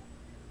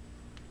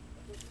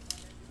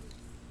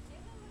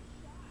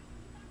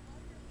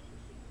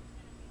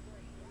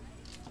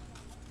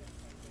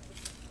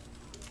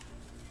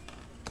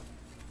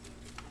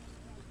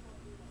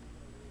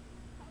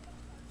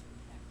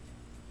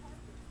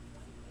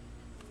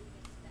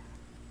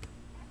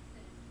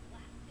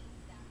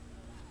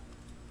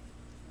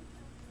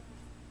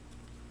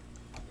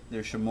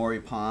 There's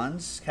Shamori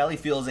Pons. Kelly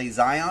feels a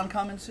Zion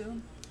coming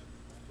soon.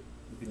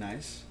 Would be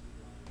nice.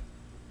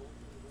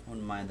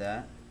 Wouldn't mind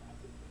that.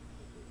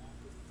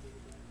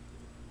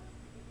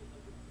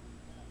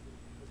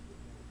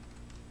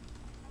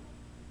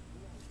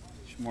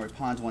 Shamori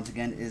Pons, once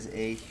again, is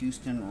a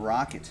Houston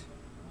Rocket.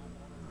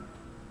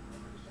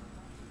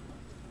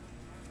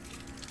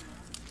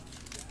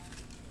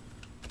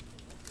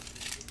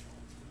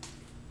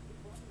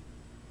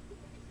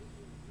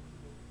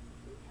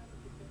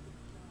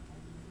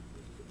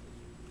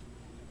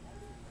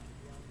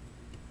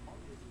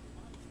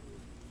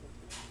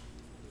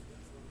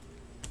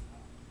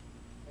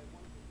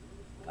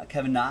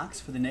 Kevin Knox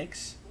for the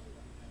Knicks.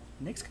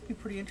 The Knicks could be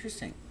pretty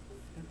interesting.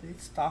 They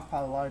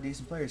stockpile a lot of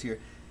decent players here.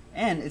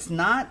 And it's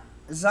not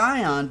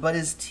Zion, but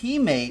his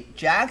teammate,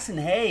 Jackson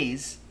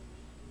Hayes,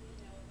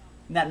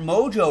 in that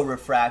Mojo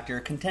refractor,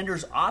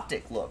 Contenders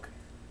optic look.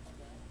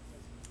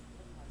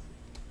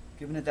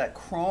 Giving it that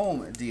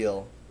chrome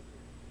deal.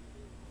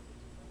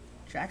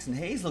 Jackson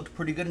Hayes looked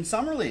pretty good in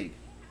Summer League.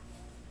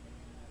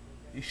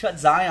 He shut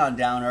Zion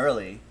down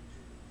early,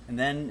 and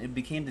then it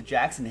became the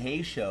Jackson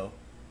Hayes show.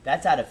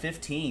 That's out of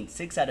 15.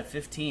 6 out of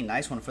 15.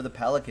 Nice one for the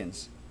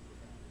Pelicans.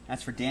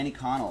 That's for Danny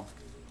Connell.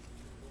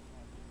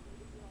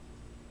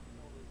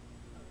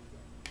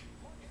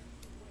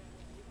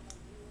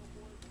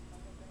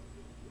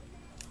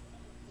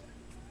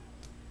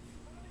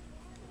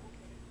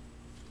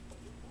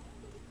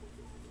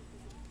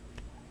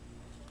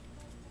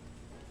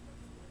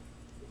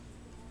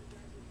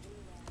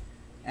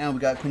 And we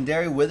got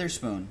Quindary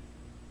Witherspoon.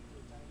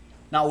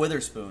 Not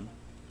Witherspoon.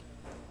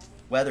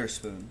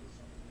 Weatherspoon.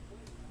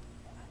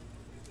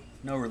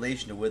 No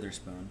relation to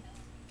Witherspoon.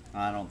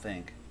 I don't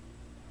think.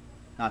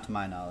 Not to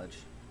my knowledge.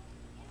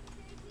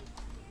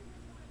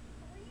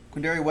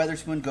 Quindary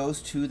Witherspoon goes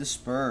to the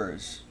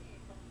Spurs.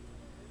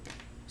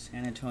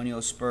 San Antonio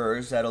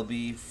Spurs. That'll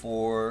be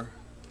for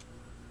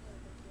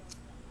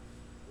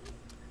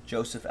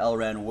Joseph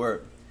Elran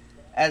Wirt.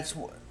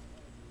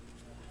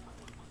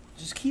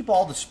 Just keep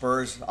all the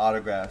Spurs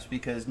autographs,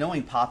 because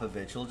knowing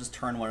Popovich, he'll just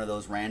turn one of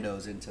those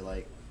randos into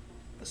like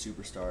a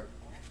superstar.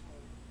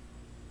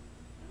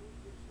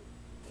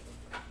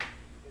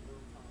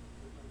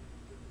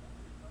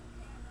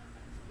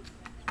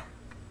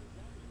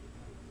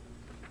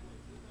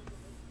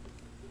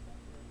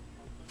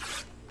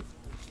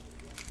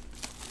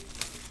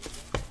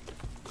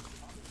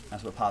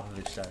 That's what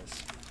Popovich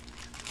does.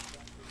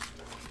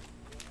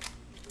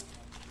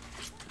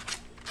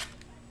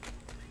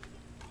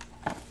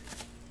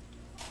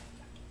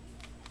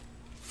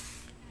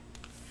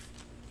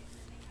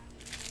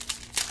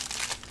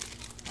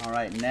 All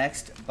right,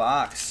 next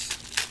box.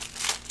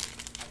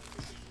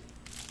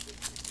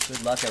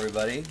 Good luck,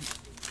 everybody.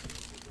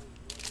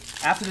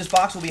 After this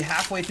box, we'll be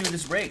halfway through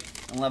this break,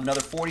 and we'll have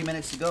another 40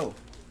 minutes to go.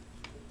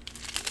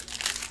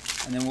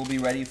 And then we'll be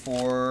ready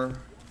for,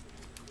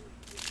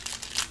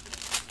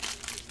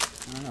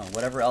 I don't know,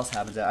 whatever else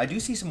happens. I do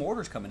see some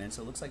orders coming in,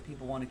 so it looks like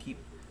people want to keep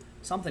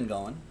something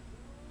going.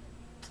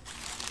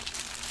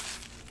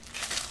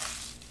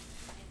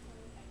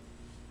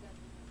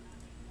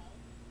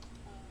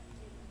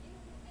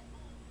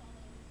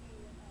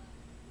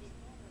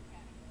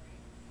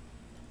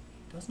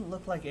 Doesn't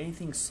look like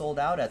anything's sold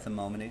out at the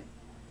moment,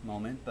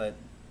 but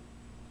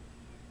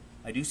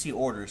I do see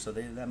orders, so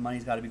that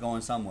money's got to be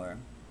going somewhere.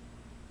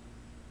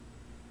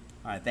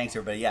 All right, thanks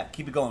everybody. Yeah,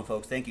 keep it going,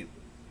 folks. Thank you.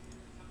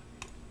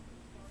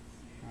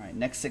 All right,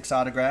 next 6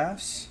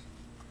 autographs.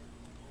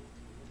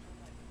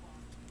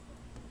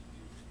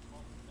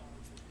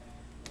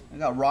 I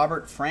got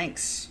Robert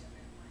Franks.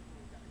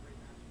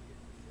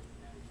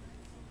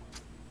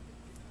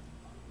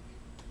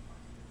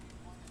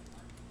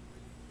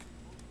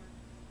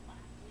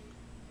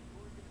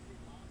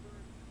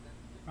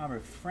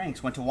 Robert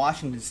Franks went to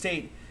Washington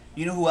State.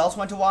 You know who else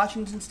went to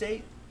Washington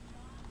State?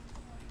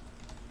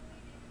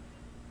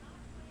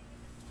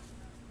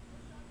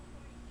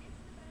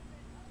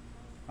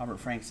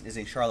 Robert Franks is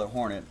a Charlotte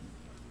Hornet.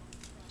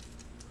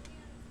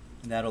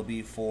 And that'll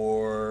be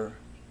for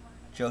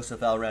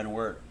Joseph Elran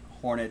Wirt,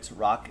 Hornets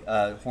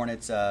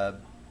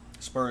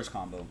Spurs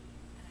combo.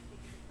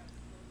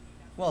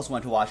 Who else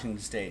went to Washington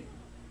State?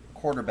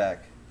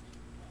 Quarterback.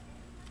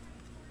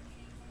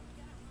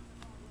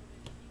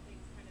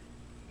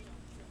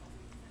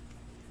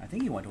 I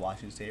think he went to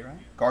Washington State,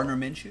 right? Gardner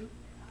Minshew?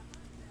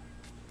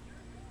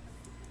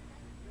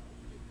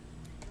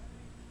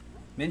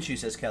 Minshew,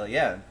 says Kelly,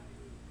 yeah.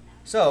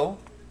 So,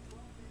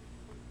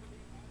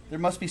 there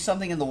must be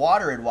something in the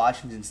water at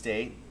Washington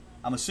State,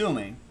 I'm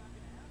assuming.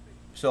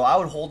 So I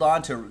would hold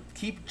on to,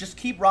 just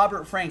keep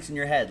Robert Franks in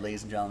your head,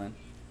 ladies and gentlemen.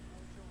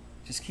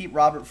 Just keep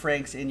Robert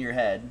Franks in your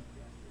head.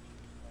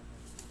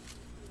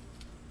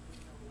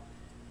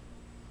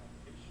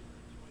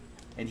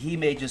 And he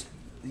may just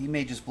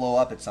blow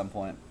up at some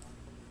point.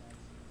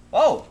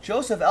 Oh,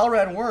 Joseph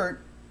Elran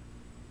Wirt.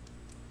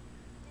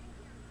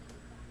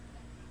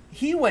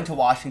 He went to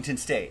Washington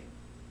State.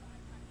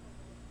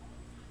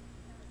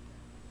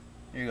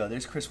 There you go.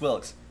 There's Chris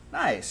Wilkes.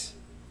 Nice.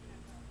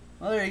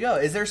 Well, there you go.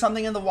 Is there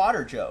something in the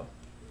water, Joe?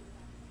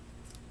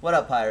 What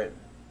up, Pirate?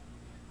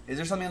 Is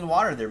there something in the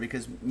water there?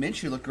 Because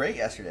Minshew looked great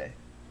yesterday.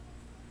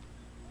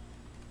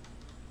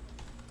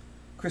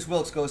 Chris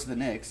Wilkes goes to the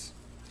Knicks.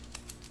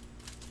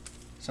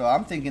 So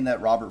I'm thinking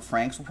that Robert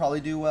Franks will probably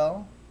do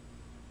well.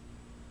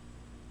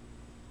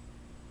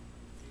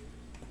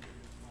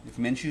 If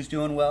Minshew's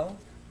doing well.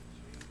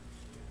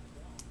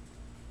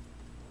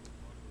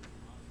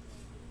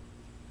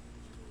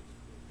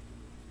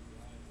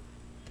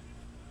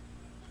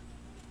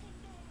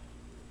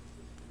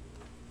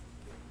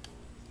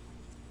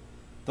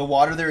 The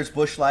water there is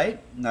Busch Light.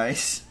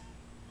 Nice.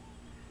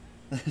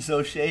 There's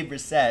O'Shea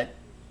Brissett.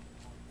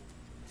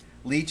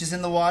 Leach is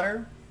in the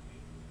water.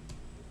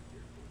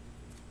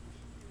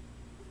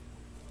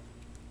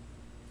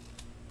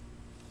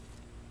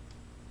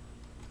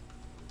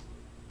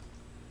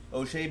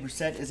 O'Shea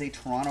Brissett is a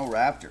Toronto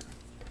Raptor.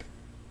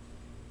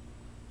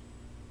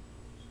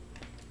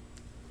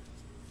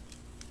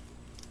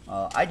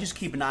 I just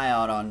keep an eye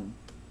out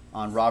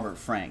on Robert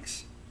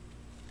Franks.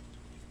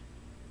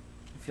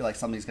 I feel like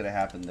something's going to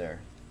happen there.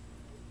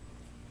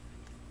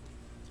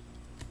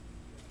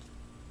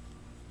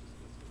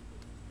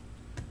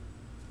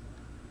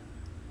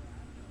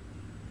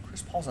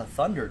 Chris Paul's a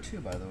Thunder too,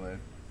 by the way.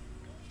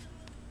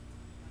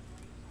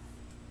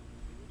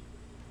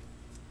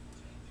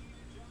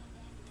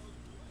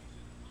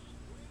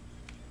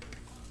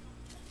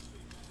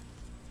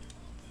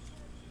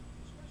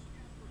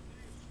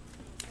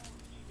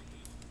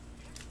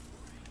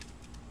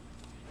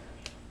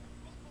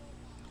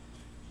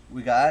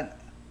 We got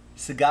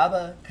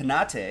Sagaba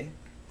Kanate,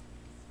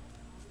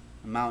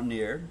 a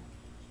Mountaineer,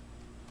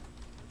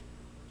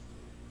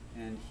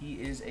 and he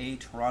is a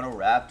Toronto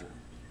Raptor.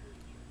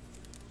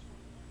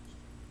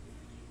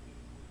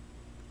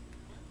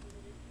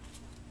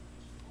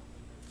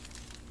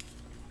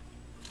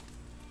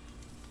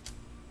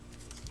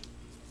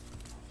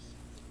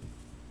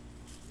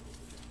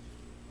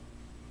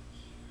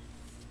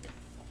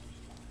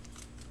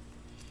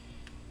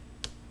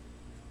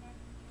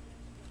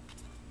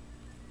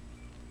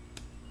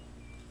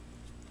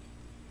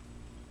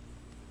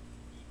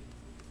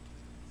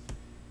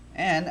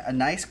 And a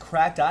nice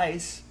cracked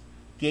ice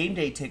game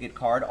day ticket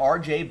card,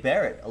 R.J.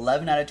 Barrett,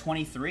 11 out of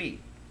 23.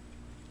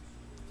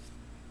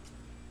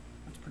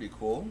 That's pretty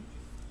cool.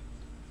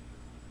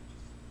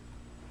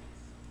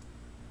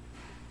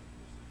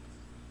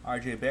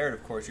 R.J. Barrett,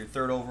 of course, your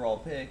third overall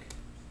pick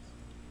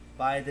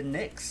by the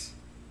Knicks.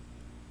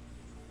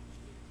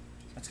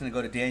 That's going to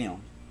go to Daniel.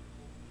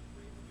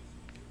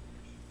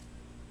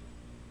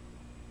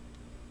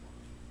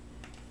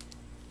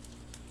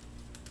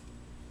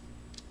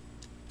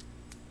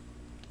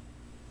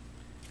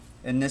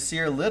 And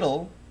Nasir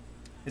Little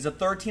is a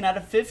 13 out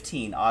of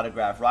 15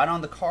 autograph, right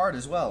on the card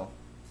as well.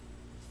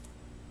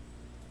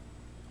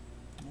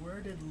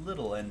 Where did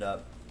Little end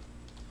up?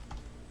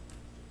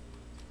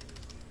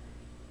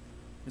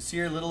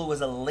 Nasir Little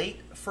was a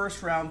late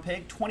first-round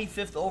pick,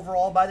 25th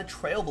overall by the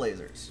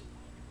Trailblazers.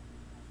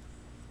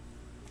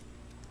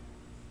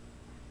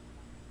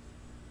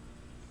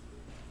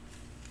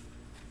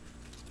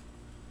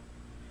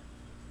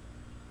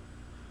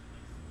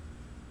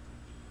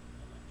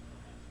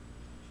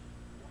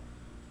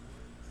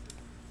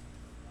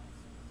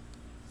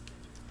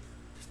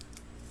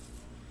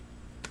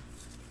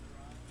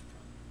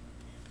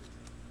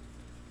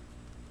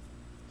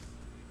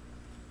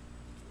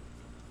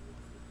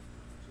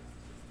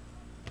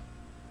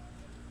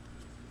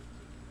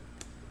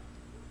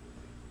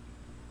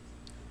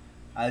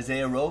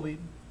 Isaiah Roby.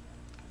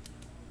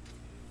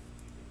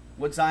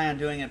 What's Zion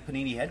doing at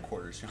Panini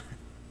headquarters?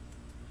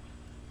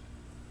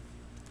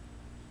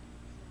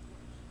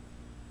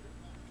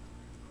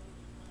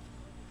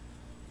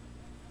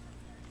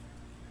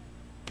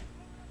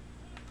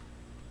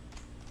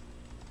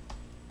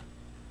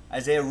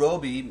 Isaiah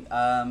Roby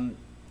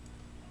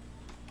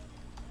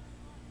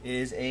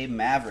is a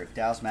Maverick,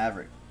 Dallas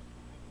Maverick.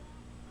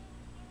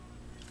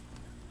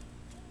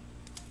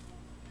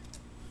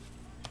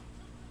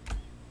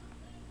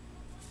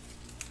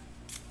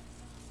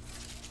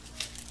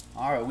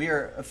 All right, we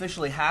are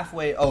officially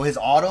halfway. Oh, his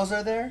autos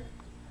are there?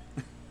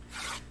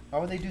 Why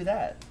would they do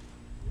that?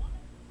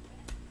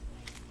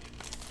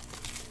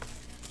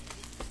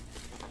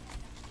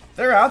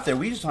 They're out there.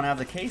 We just don't have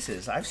the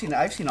cases. I've seen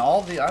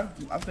all the.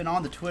 I've been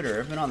on the Twitter.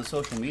 I've been on the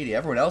social media.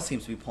 Everyone else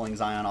seems to be pulling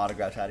Zion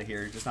autographs out of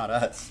here, just not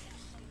us.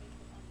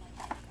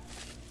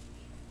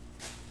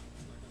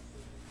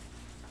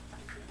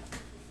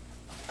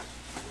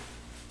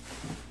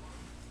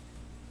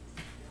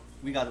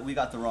 We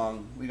got the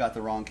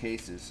wrong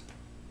cases.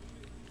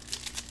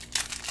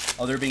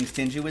 Oh, they're being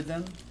stingy with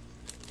them?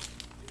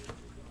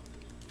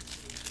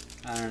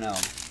 I don't know.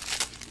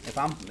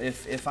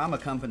 If I'm a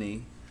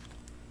company,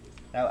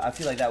 I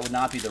feel like that would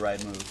not be the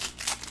right move.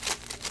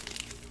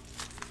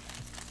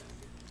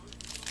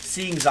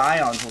 Seeing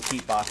Zions will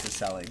keep boxes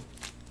selling,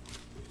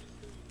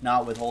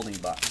 not withholding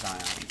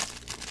Zions.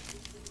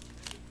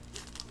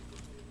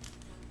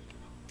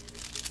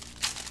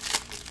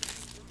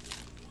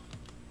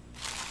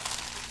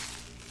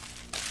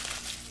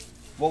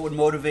 What would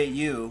motivate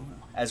you,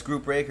 as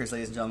group breakers,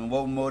 ladies and gentlemen,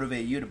 what would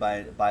motivate you to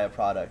buy a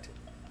product?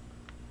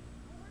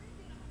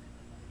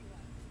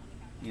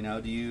 You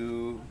know, do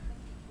you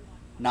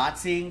not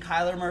seeing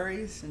Kyler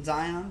Murray's and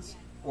Zion's,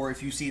 or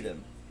if you see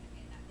them?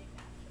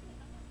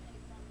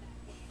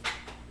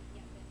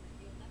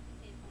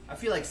 I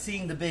feel like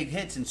seeing the big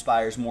hits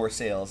inspires more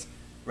sales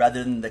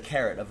rather than the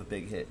carrot of a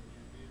big hit.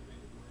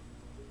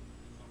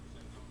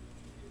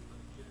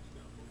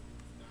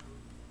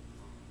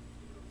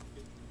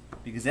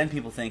 Because then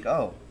people think,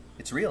 oh,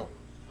 it's real.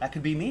 That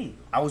could be me.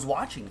 I was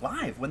watching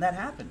live when that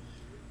happened.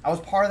 I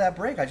was part of that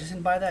break. I just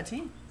didn't buy that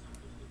team.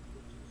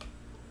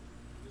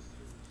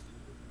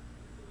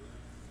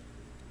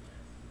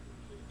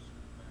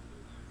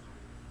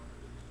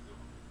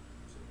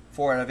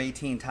 4 out of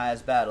 18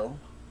 Tyus Battle.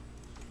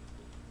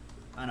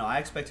 I know, I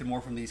expected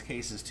more from these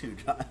cases too,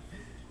 John.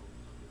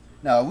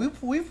 No,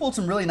 we've pulled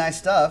some really nice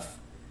stuff.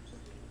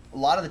 A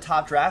lot of the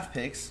top draft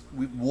picks.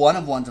 One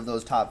of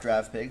those top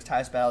draft picks.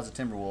 Tyus Battle is a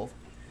Timberwolf.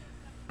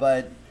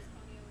 But,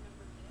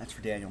 that's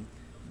for Daniel.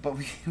 But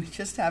we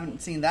just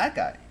haven't seen that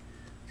guy.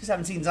 Just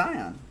haven't seen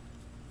Zion.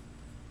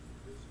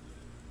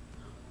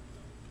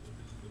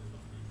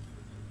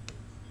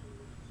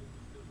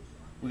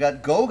 We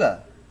got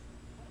Goga.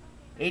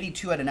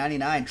 82 out of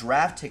 99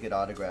 draft ticket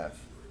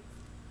autograph.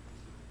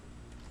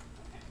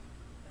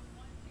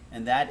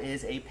 And that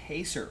is a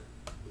Pacer.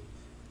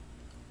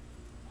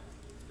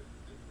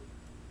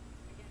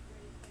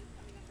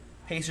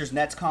 Pacers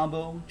Nets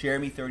combo,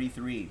 Jeremy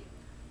 33.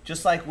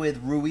 Just like with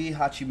Rui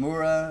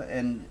Hachimura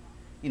and,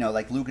 you know,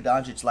 like Luka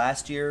Doncic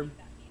last year.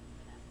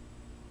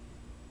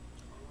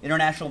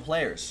 International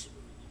players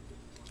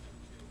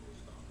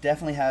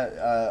definitely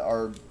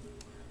are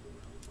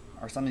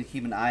something to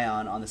keep an eye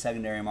on the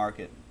secondary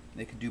market.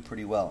 They could do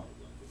pretty well.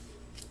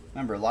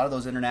 Remember, a lot of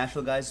those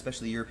international guys,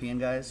 especially European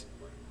guys,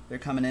 they're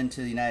coming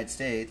into the United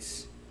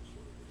States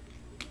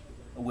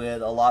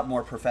with a lot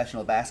more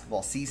professional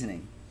basketball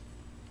seasoning.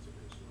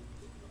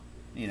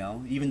 You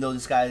know, even though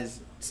this guy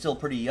is still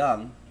pretty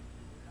young,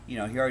 you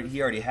know,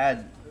 he already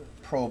had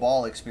pro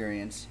ball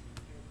experience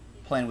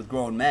playing with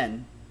grown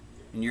men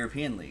in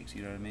European leagues,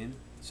 you know what I mean?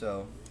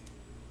 So,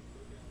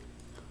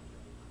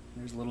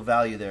 there's a little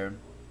value there.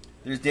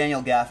 There's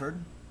Daniel Gafford.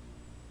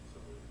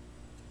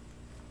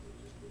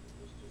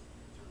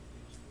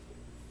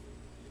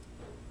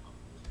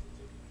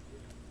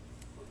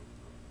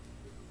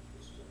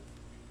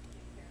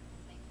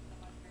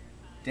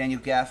 Daniel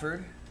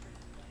Gafford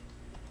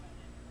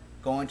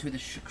going to the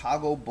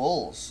Chicago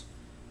Bulls.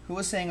 Who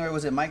was saying, or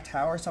was it Mike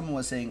Tower? Someone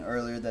was saying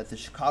earlier that the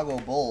Chicago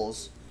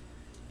Bulls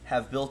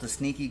have built a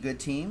sneaky good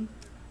team.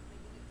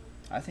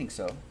 I think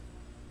so.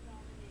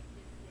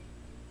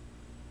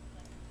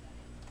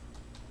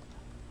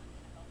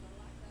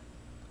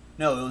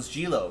 No, it was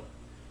Gilo.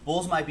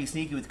 Bulls might be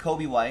sneaky with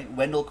Kobe White,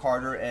 Wendell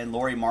Carter, and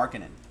Lauri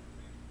Markkanen.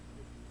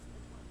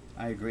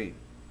 I agree.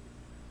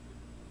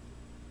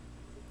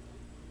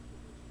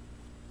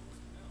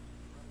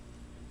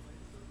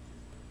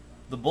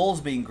 The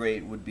Bulls being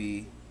great would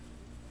be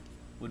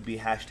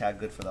hashtag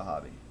good for the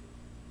hobby.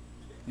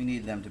 We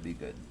need them to be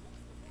good.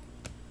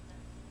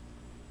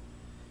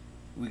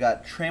 We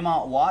got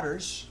Tremont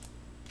Waters.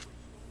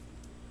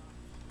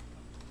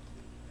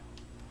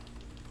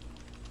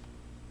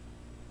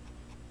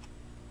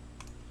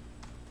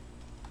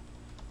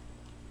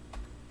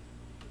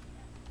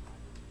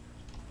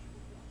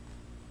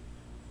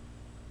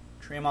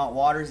 Tremont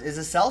Waters is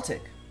a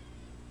Celtic.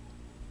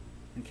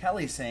 And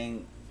Kelly's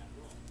saying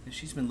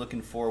she's been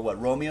looking for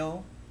what,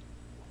 Romeo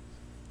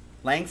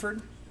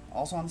Langford,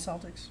 also on the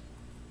Celtics.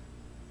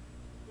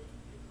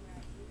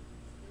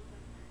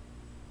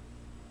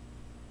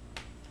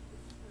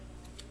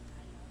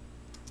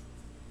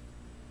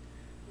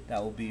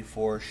 That will be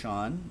for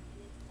Sean.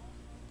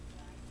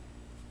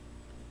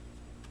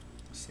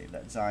 Save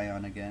that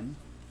Zion again.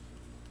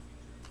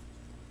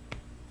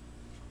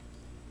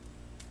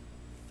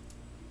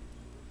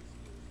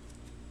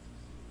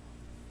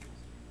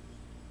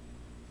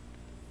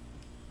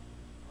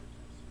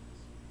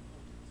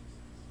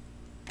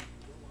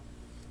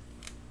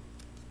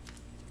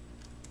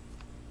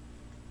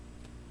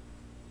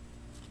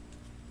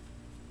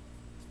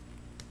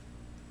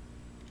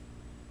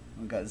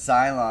 We've got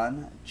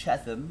Xylon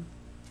Chetham,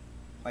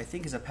 who I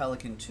think is a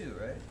Pelican too,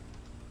 right?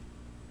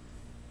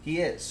 He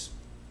is.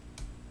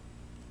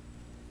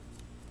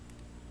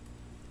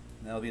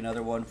 That'll be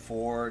another one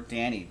for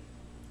Danny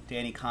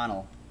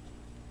Connell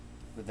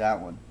with that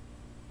one.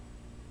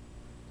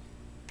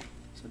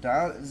 So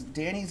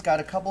Danny's got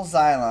a couple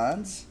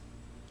Xylons.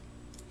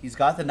 He's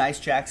got the nice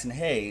Jackson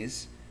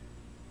Hayes.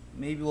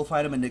 Maybe we'll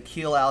find him a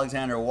Nickeil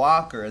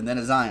Alexander-Walker and then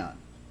a Zion.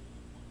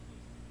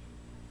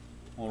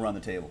 We'll run the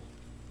table.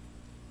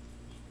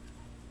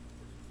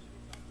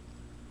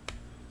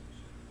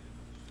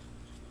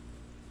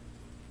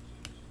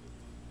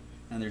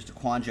 And there's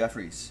Daquan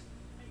Jeffries.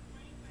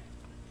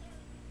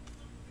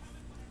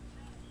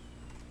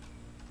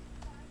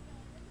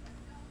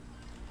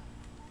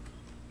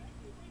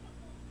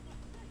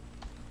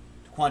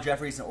 Daquan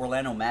Jeffries and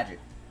Orlando Magic.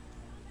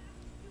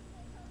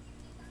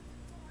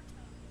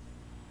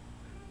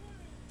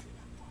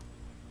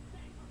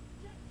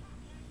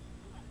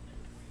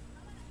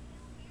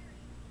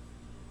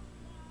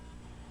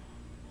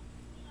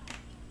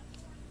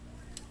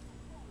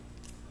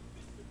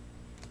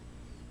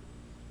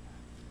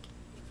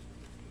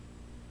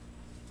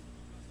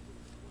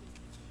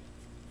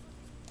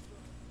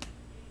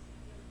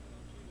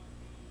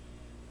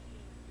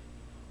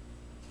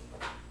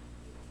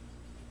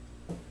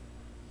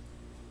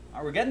 All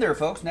right, we're getting there,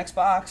 folks. Next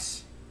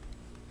box.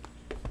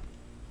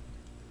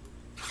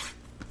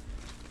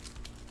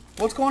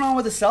 What's going on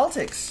with the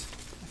Celtics?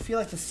 I feel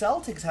like the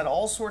Celtics had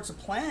all sorts of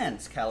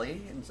plans,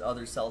 Kelly, and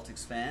other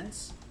Celtics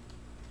fans.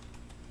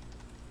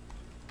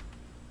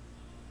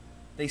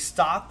 They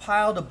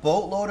stockpiled a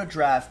boatload of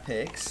draft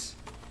picks.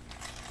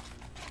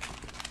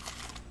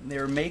 And they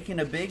were making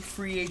a big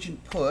free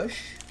agent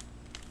push.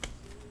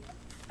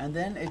 And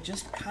then it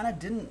just kind of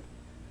didn't.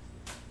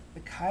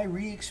 The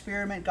Kyrie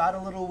experiment got a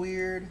little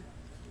weird.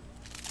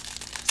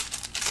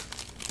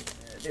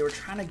 They were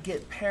trying to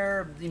get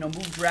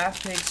move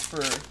draft picks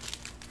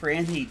for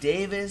Anthony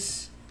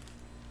Davis,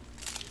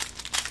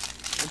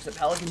 which the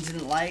Pelicans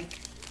didn't like.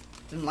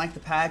 Didn't like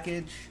the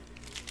package.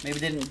 Maybe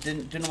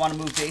didn't want to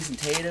move Jason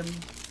Tatum.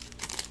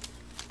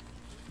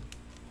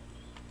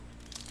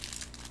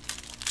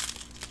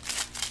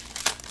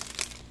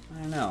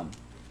 I don't know.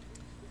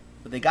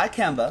 But they got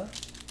Kemba.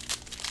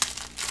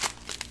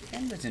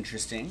 Kemba's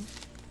interesting.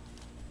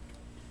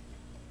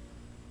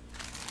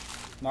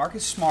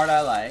 Marcus Smart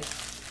I like.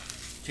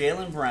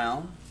 Jaylen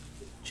Brown.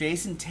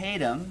 Jason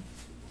Tatum,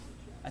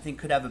 I think,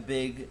 could have a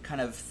big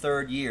kind of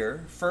third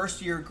year.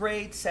 First year,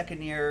 great.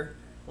 Second year,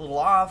 a little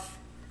off.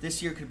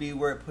 This year could be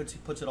where it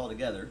puts it all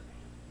together.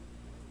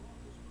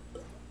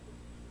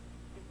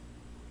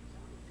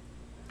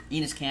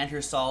 Enes Kanter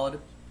is solid.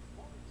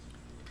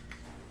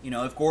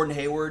 If Gordon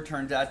Hayward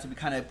turns out to be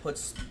kind of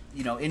puts,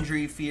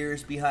 injury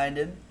fears behind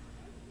him,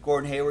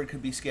 Gordon Hayward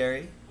could be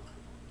scary.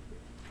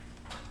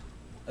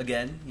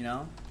 Again,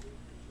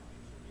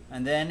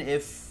 And then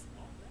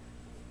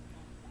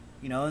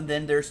and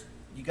then there's,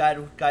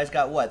 guys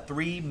got what?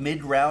 3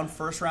 mid-round,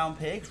 first-round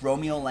picks.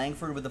 Romeo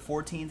Langford with the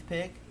 14th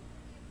pick.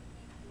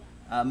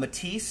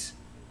 Matisse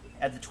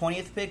at the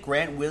 20th pick.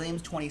 Grant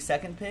Williams,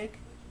 22nd pick.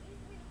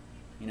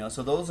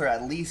 So those are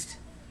at least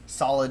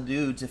solid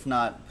dudes, if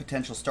not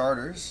potential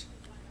starters.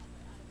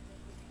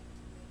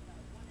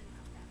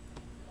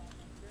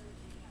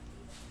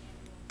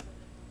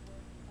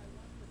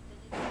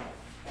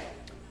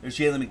 There's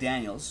Jalen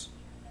McDaniels.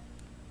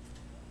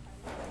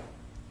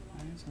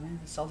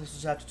 The Celtics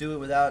just have to do it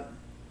without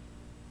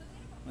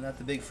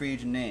the big free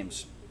agent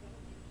names.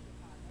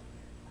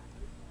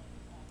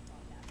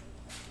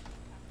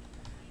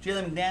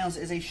 Jalen McDaniels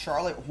is a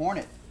Charlotte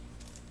Hornet.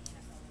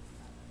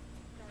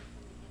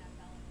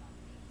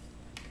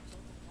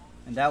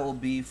 And that will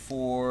be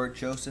for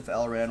Joseph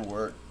Elran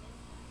Wirt.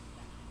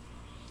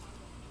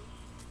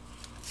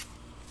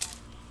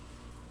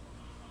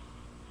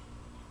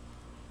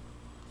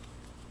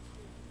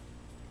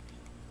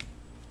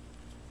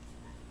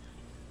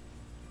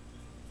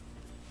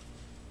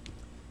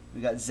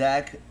 We got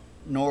Zach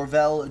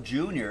Norvell Jr.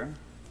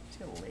 Is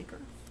he a Laker?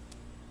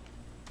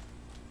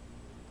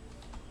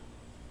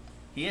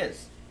 He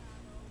is.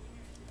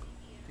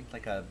 I think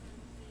like a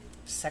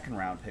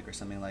second-round pick or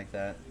something like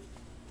that.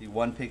 The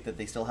one pick that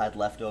they still had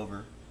left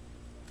over.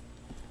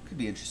 Could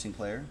be an interesting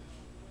player.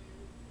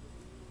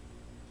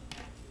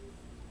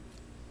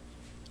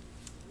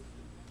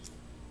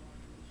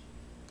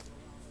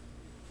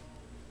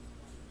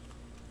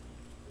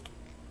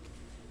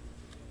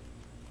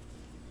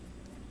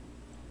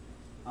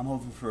 I'm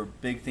hoping for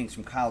big things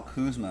from Kyle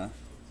Kuzma.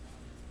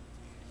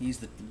 He's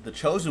the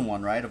chosen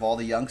one, right? Of all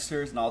the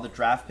youngsters and all the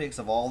draft picks,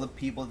 of all the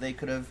people they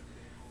could have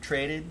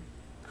traded,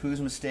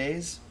 Kuzma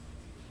stays.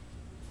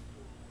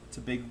 It's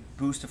a big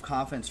boost of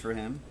confidence for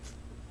him.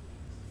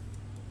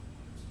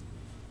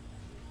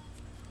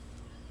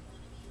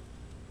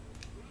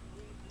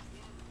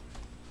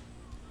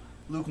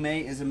 Luke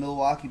May is a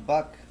Milwaukee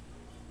Buck.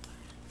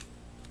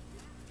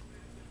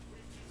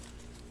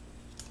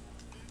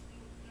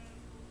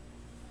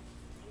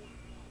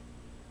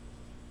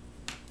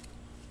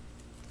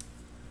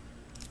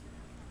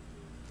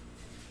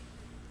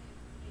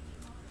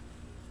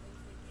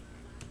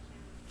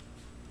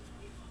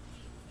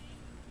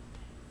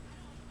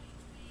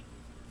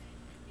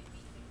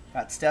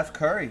 Got Steph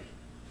Curry.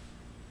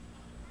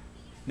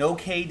 No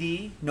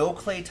KD, no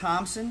Klay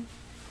Thompson.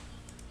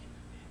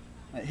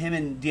 Him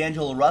and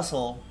D'Angelo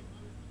Russell,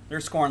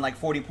 they're scoring like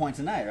 40 points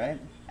a night, right?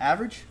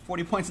 Average?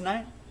 40 points a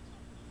night?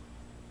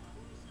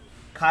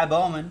 Kai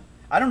Bowman.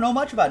 I don't know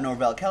much about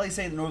Norvell. Kelly's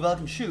saying that Norvell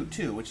can shoot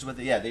too, which is what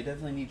they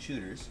definitely need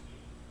shooters.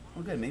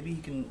 Well, good. Maybe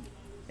he can,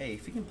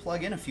 if he can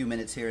plug in a few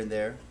minutes here and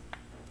there.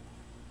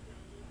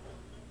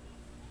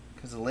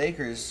 Because the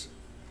Lakers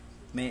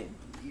may,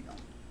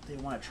 they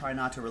want to try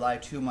not to rely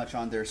too much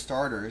on their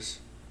starters.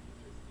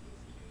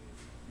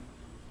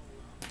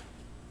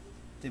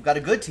 They've got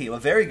a good team, a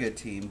very good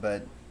team,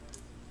 but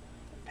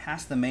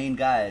past the main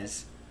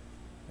guys,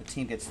 the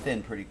team gets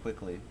thin pretty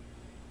quickly.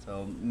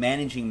 So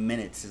managing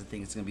minutes is, I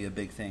think, it's going to be a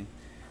big thing.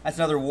 That's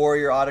another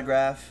Warrior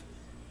autograph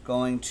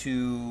going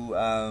to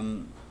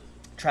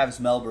Travis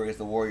Melberg as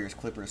the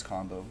Warriors-Clippers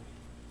combo.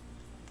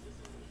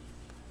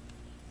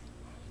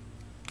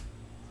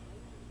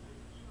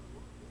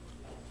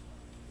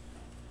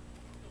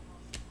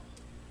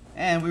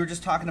 And we were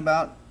just talking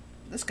about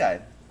this guy.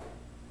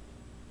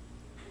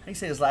 How do you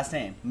say his last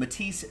name?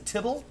 Matisse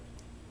Thybulle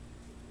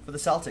for the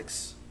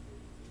Celtics.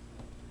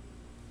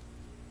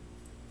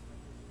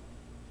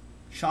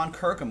 Sean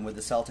Kirkham with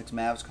the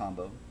Celtics-Mavs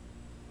combo.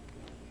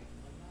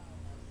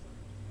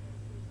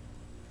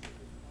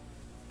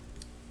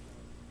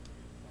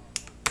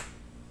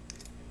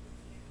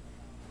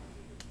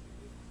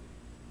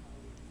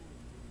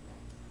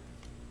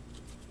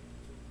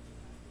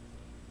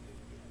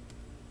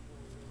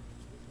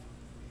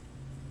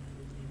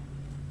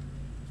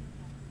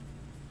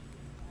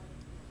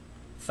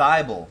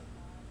 Thibault,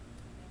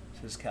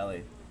 says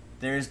Kelly.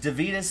 There's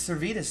Davidas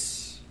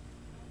Servetus.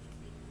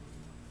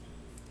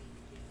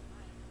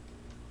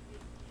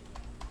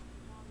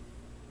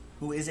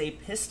 Who is a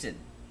Piston.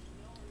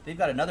 They've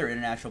got another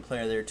international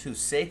player there too.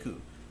 Sekou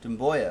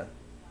Doumbouya.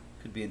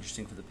 Could be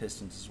interesting for the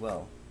Pistons as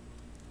well.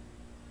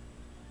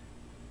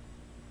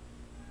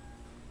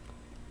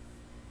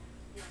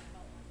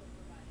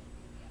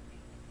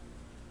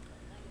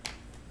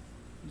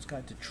 Who's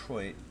got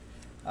Detroit?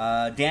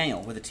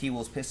 Daniel with a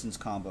T-Wolves Pistons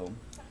combo.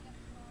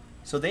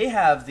 So they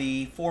have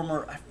the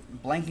former, I'm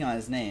blanking on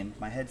his name.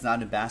 My head's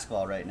not in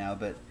basketball right now,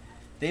 but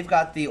they've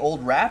got the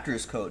old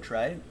Raptors coach,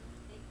 right?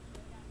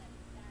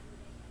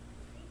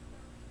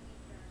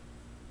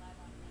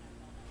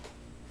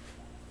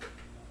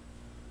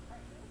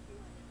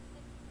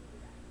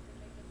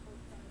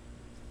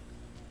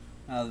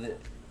 The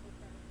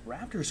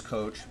Raptors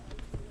coach,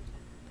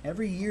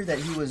 every year that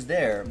he was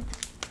there,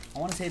 I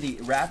want to say the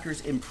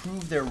Raptors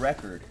improved their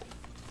record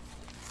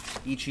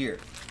each year.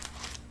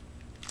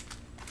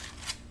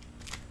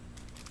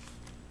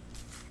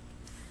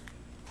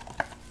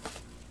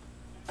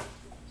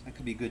 That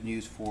could be good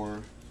news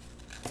for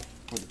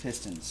the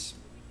Pistons.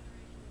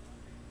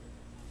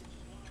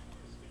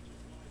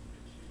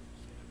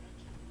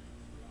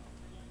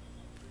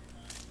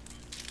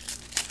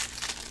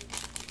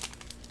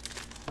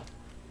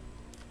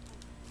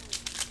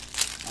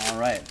 All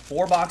right,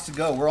 4 boxes to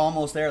go. We're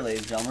almost there,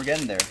 ladies and gentlemen. We're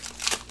getting there.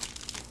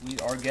 We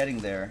are getting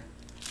there.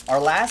 Our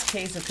last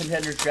case of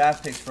Contenders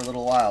draft picks for a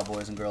little while,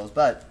 boys and girls.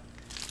 But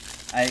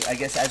I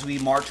guess as we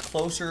march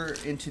closer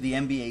into the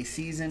NBA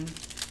season,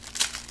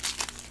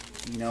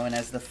 you know, and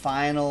as the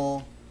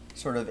final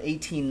sort of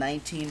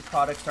 18-19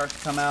 product starts to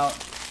come out,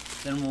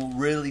 then we'll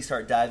really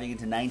start diving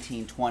into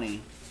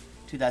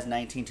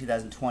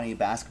 2019-20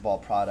 basketball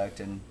product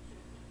and,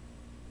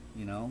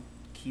 you know,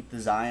 keep the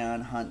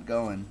Zion hunt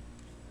going.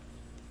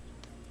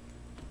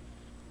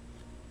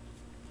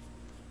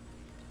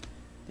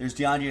 There's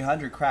DeAndre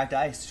Hunter, cracked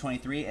ice,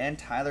 23, and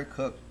Tyler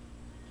Cook.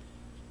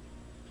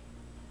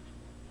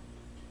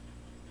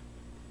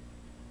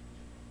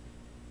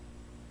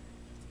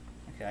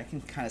 Okay, I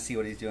can kind of see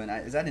what he's doing.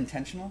 Is that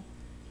intentional?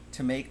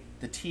 To make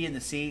the T and the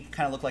C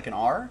kind of look like an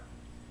R?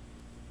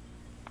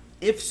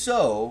 If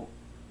so,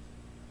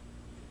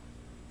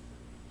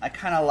 I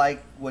kind of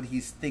like what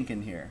he's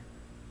thinking here,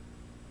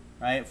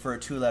 right? For a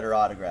 2-letter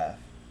autograph.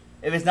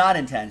 If it's not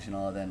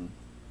intentional, then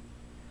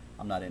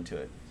I'm not into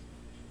it.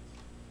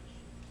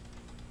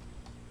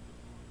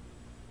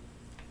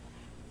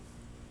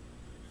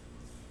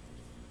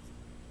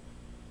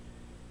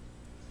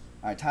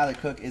 All right, Tyler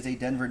Cook is a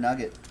Denver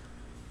Nugget.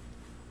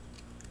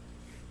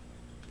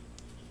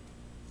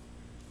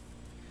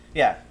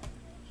 Yeah,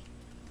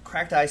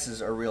 cracked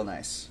ices are real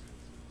nice.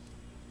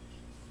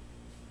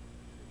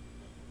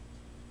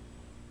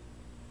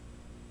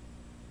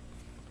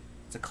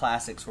 It's a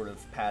classic sort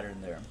of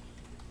pattern there.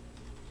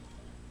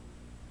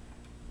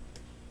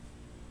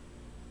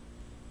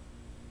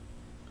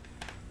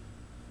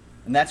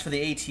 And that's for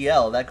the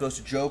ATL. That goes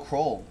to Joe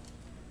Kroll.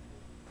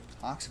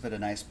 Talks of it a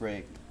nice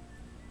break.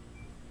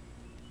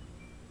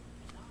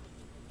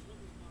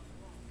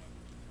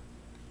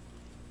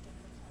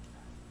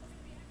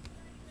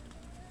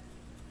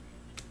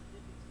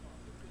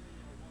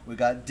 We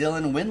got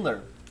Dylan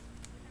Windler.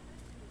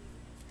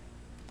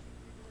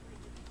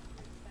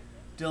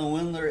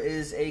 Dylan Windler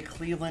is a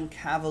Cleveland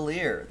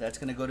Cavalier. That's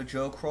going to go to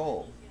Joe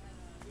Kroll.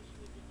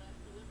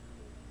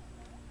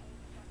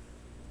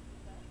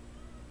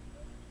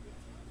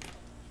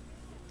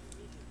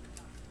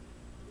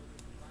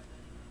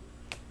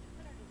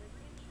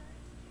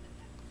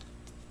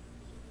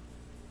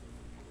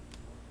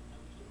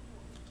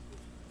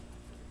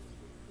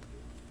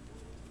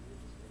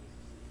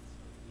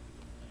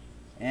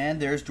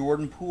 And there's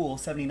Jordan Poole,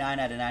 79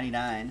 out of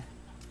 99.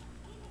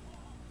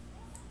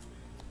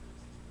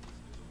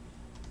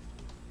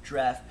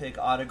 Draft pick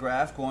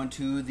autograph going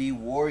to the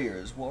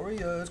Warriors.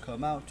 Warriors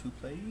come out to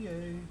play.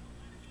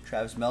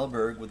 Travis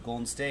Melberg with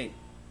Golden State.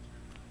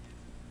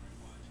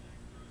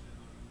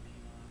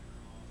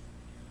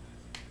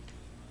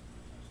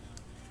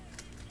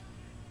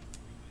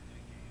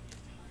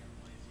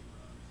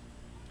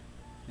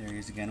 There he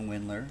is again,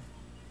 Windler.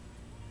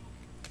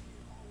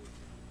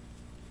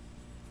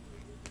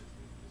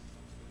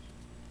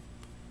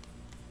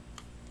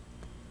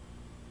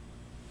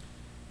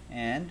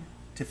 And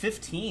to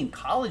 15,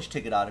 college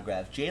ticket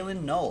autograph,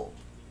 Jalen Knoll.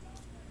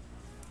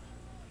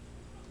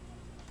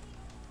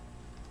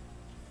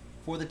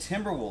 For the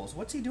Timberwolves.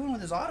 What's he doing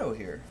with his auto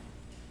here?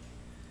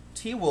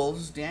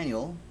 T-Wolves,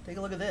 Daniel, take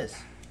a look at this.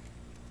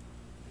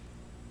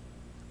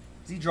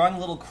 Is he drawing a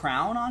little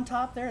crown on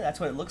top there? That's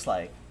what it looks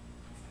like.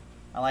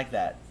 I like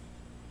that.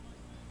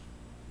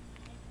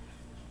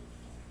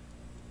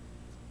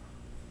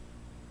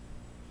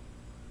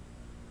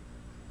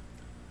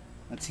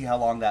 Let's see how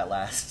long that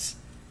lasts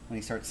when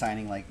he starts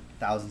signing like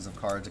thousands of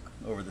cards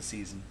over the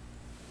season.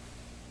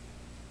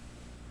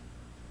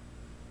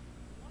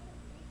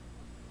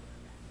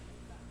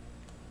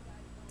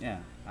 Yeah,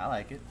 I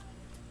like it.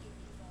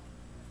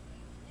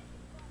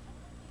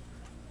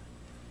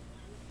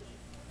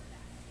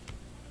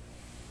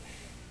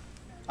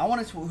 I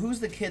want to.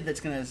 Who's the kid that's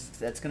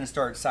gonna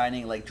start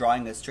signing, like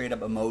drawing a straight up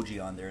emoji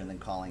on there and then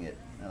calling it?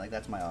 Like,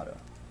 that's my auto.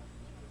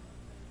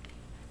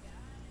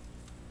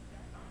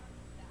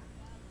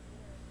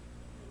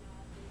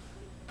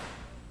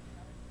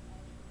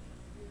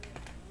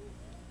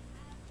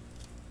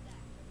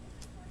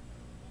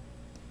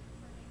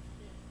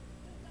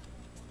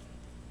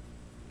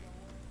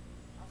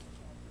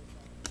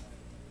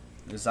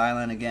 There's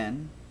Zion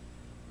again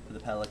for the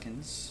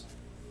Pelicans.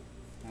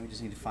 Now we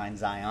just need to find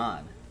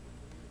Zion.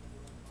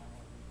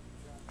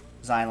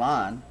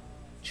 Zion,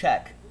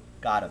 check.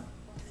 Got him.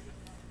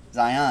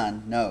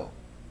 Zion, no.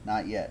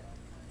 Not yet.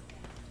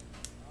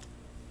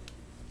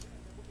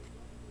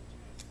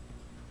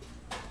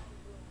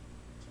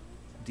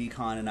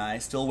 Decon and I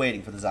still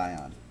waiting for the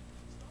Zion.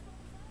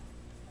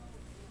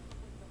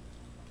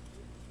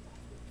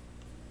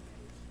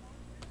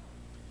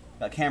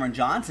 Got Cameron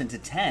Johnson to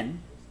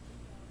 10.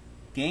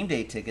 Game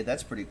day ticket,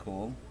 that's pretty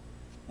cool.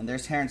 And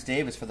there's Terrence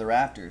Davis for the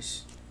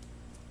Raptors.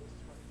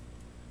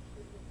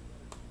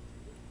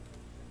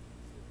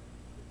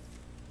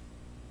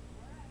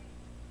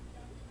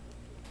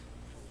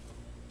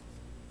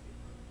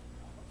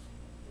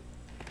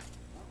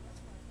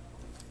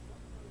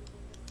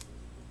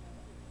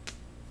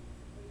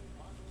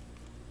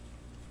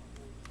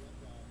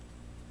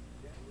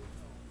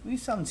 We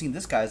still haven't seen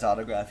this guy's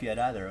autograph yet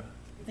either.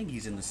 I think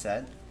he's in the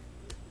set.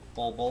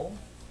 Bol.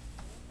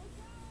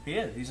 He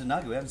is. He's a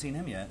Nugget. We haven't seen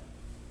him yet.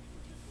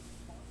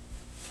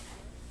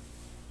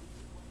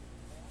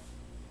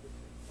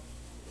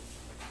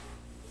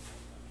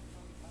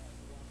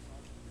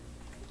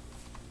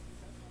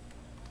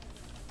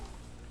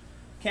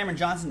 Cameron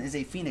Johnson is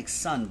a Phoenix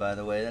Sun, by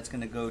the way. That's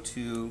going to go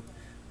to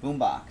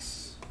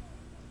Boombox.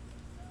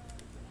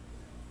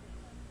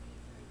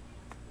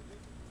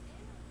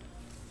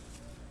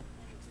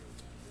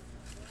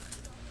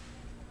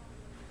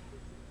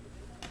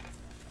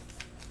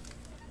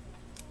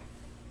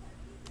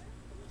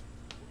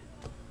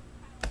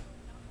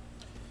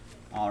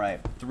 All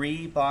right,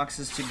 3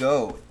 boxes to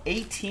go.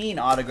 18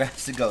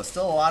 autographs to go.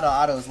 Still a lot of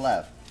autos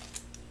left.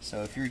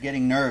 So if you're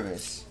getting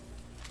nervous,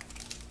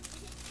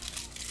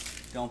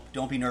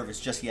 don't be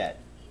nervous just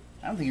yet.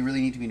 I don't think you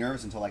really need to be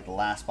nervous until like the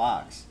last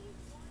box.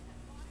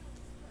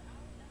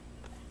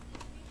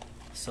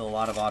 Still a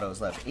lot of autos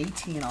left.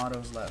 18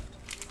 autos left.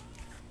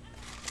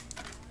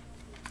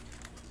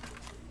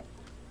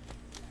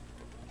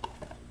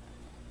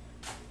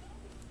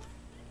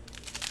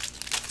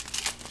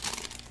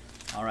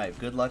 All right,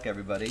 good luck,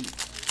 everybody.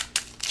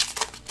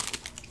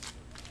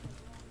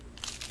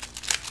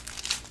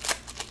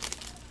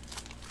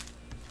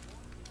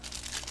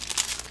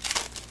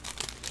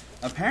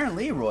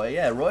 Apparently, Roy,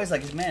 yeah, Roy's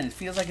like, man, it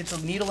feels like it's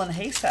a needle in a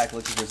haystack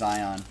looking for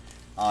Zion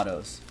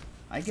autos.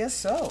 I guess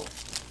so.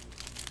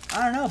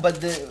 I don't know, but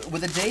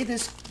with the day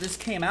this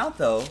came out,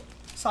 though,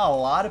 saw a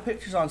lot of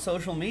pictures on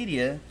social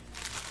media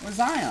with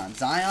Zion.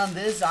 Zion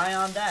this,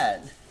 Zion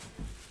that.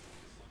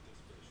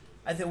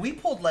 I think we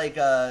pulled like,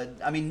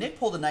 I mean, Nick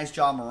pulled a nice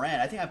Ja Morant.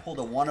 I think I pulled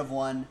a one of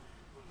one.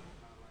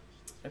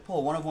 I pulled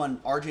a one of one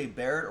RJ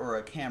Barrett or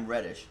a Cam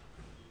Reddish.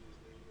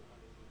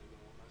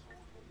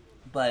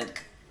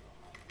 But,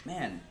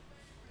 man,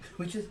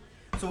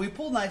 so we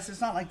pulled nice.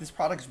 It's not like this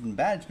product's been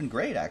bad. It's been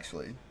great,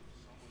 actually.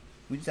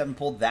 We just haven't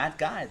pulled that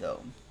guy,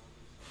 though.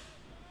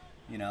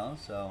 You know,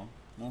 so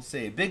we'll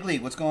see. Big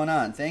League, what's going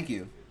on? Thank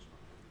you.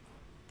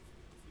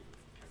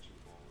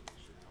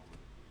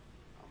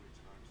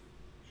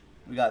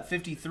 We got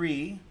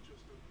 53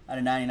 out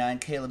of 99,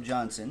 Caleb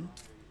Johnson.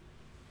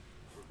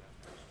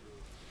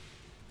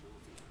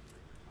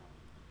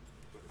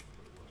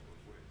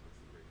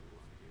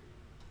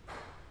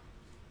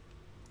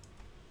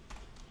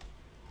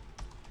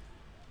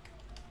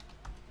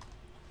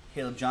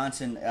 Caleb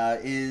Johnson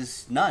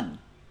is none,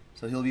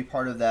 so he'll be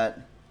part of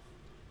that.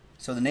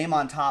 So the name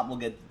on top will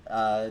get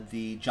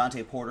the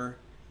Jonte Porter,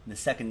 and the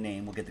second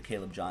name will get the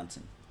Caleb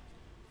Johnson.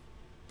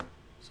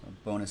 So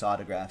bonus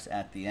autographs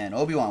at the end.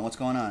 Obi-Wan, what's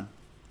going on?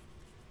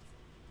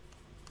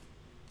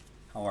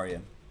 How are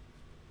you?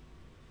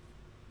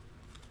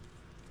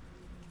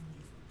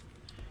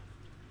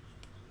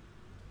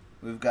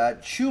 We've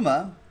got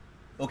Chuma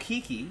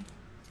Okeke.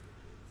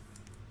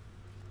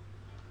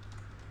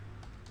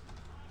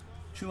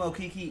 Chuma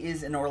Okeke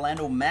is an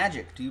Orlando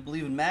Magic. Do you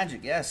believe in Magic?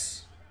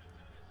 Yes.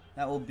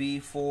 That will be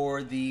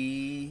for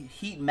the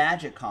Heat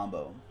Magic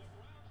combo.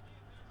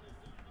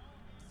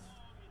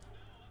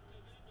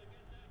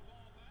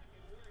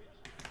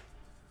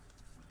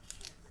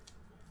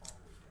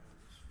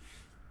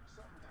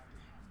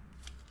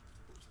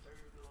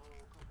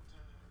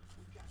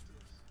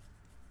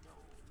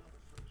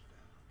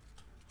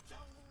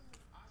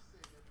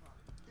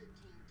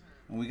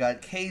 And we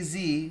got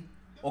KZ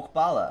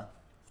Okpala.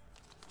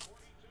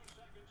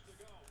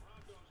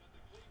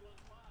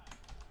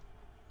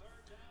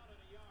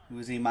 Who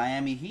is a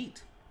Miami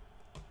Heat.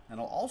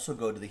 That'll also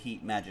go to the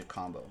Heat Magic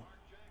combo.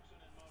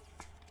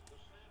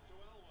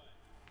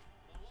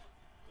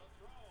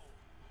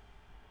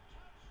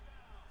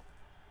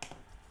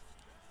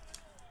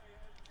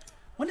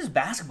 does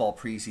basketball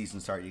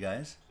preseason start, you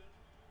guys?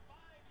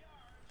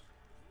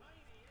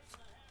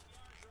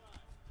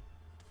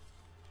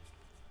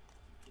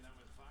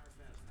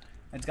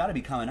 It's got to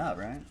be coming up,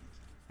 right?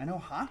 I know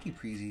hockey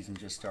preseason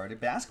just started.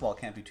 Basketball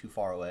can't be too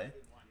far away.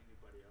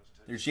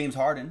 There's James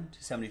Harden,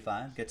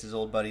 275. Gets his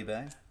old buddy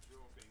back.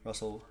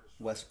 Russell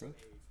Westbrook.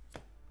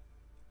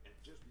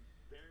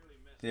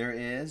 There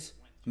is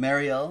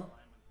Mariel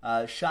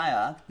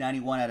Shayok,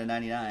 91 out of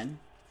 99.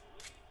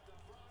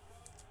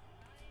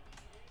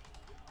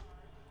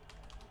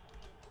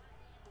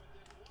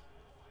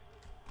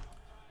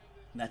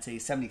 And that's a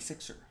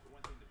 76er.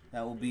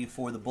 That will be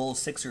for the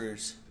Bulls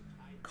Sixers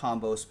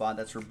combo spot.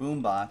 That's for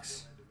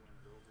Boombox.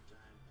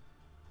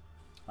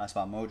 Last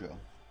spot Mojo.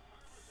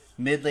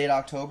 Mid-late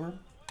October.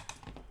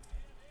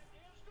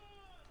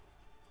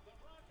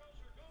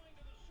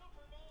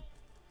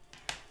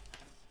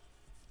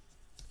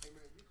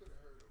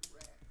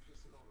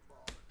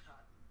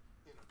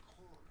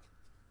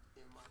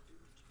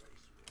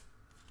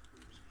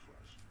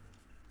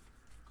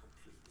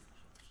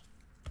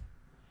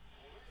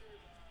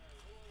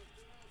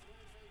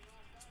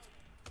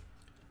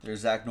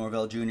 There's Zach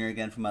Norvell Jr.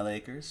 again for my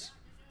Lakers.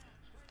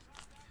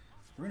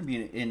 We're going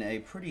to be in a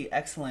pretty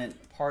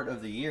excellent part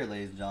of the year,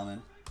 ladies and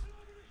gentlemen.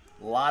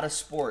 A lot of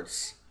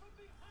sports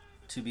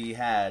to be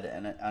had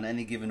on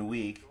any given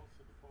week.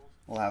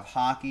 We'll have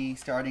hockey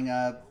starting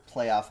up,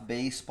 playoff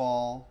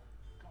baseball,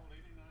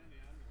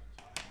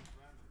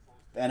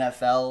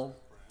 NFL,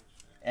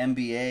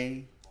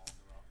 NBA,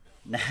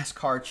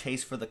 NASCAR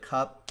chase for the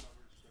cup,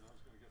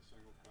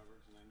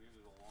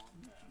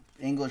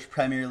 English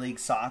Premier League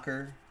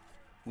soccer,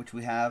 which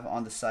we have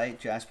on the site,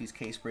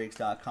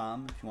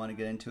 jaspyscasebreaks.com, if you want to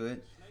get into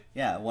it.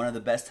 Yeah, one of the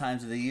best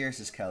times of the year,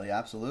 says Kelly.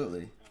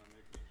 Absolutely.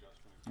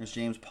 There's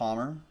James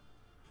Palmer.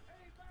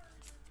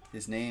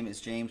 His name is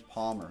James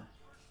Palmer.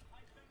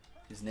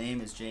 His name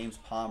is James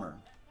Palmer.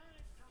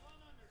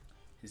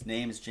 His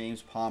name is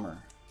James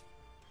Palmer.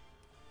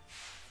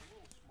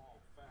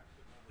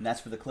 And that's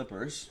for the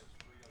Clippers.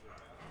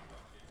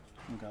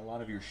 We've got a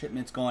lot of your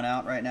shipments going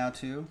out right now,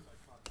 too.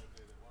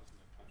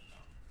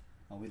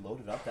 Oh, we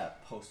loaded up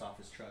that post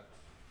office truck.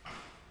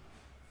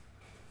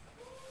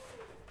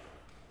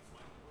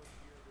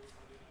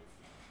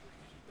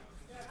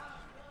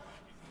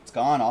 It's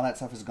gone. All that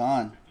stuff is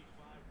gone.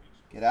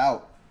 Get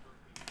out.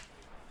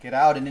 Get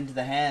out and into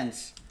the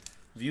hands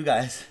of you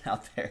guys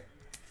out there.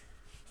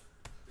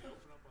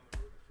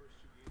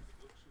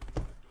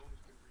 The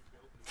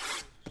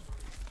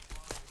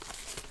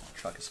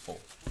truck is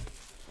full.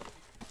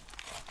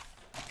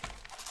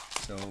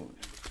 So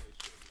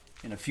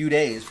in a few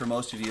days, for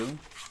most of you,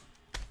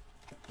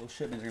 those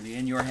shipments are going to be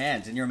in your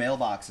hands, in your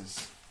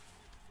mailboxes.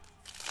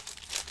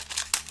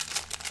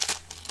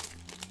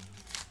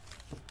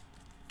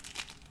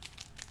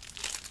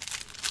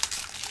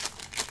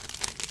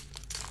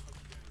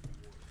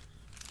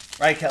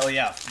 Right, Kelly?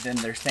 Yeah. Then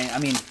they're saying, I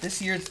mean,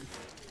 this year's,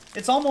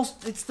 we're at the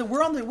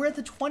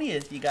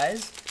 20th, you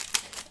guys.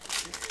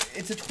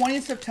 It's the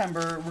 20th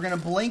September. We're going to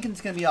blink and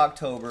it's going to be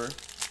October.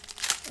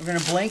 We're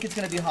gonna blink, it's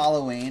gonna be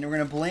Halloween. We're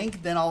gonna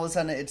blink, then all of a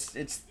sudden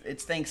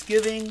it's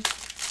Thanksgiving,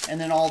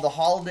 and then all the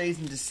holidays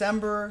in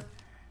December,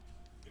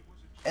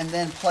 and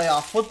then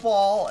playoff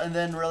football, and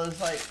then really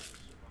it's like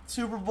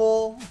Super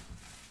Bowl,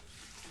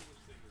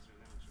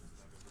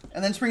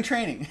 and then spring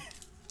training.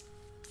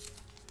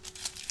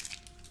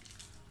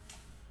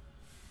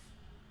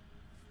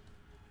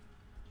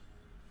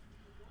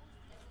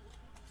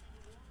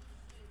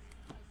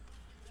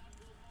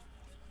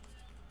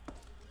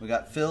 We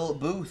got Phil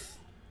Booth.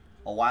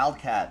 A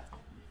Wildcat.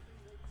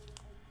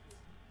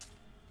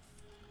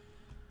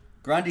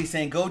 Grundy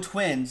saying, go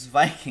Twins,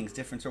 Vikings,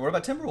 different story. What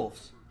about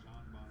Timberwolves?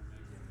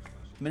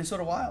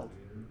 Minnesota Wild.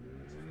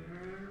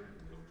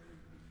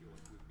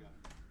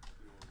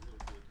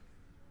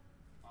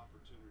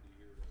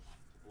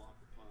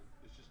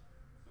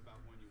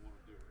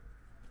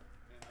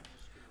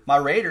 My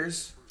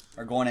Raiders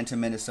are going into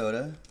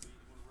Minnesota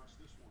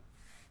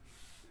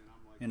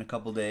in a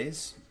couple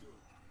days.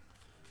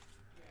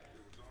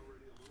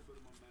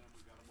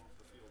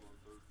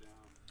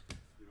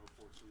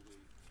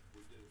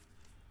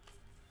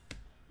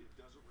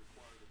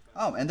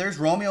 Oh, and there's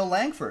Romeo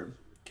Langford.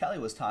 Kelly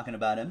was talking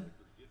about him.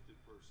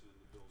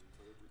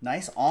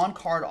 Nice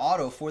on-card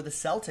auto for the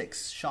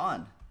Celtics.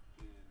 Sean.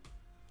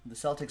 The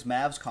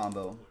Celtics-Mavs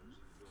combo.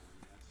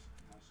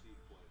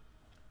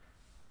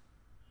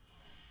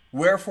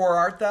 Wherefore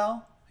art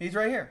thou? He's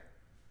right here.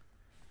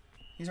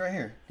 He's right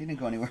here. He didn't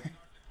go anywhere.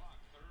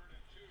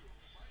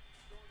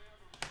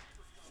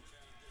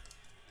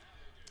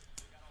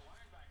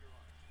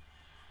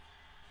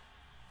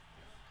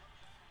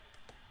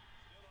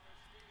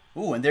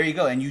 Ooh, and there you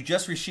go. And you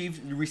just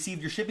received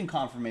your shipping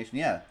confirmation.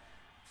 Yeah.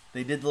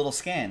 They did the little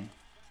scan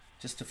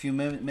just a few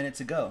minutes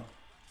ago.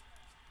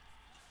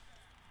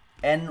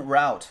 En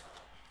route.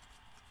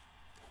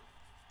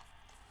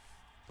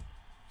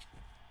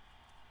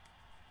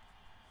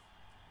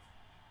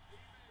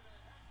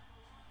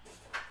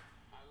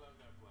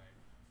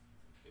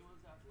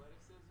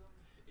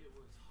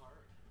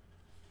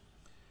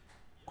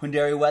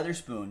 Quindary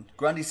Weatherspoon.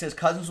 Grundy says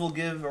Cousins will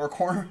give or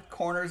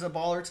corners a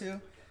ball or two.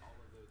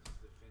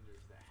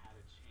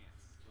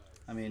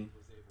 I mean,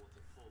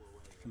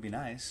 it'd be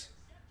nice.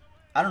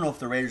 I don't know if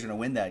the Raiders are going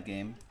to win that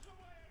game.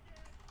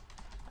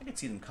 I could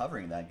see them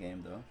covering that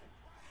game, though.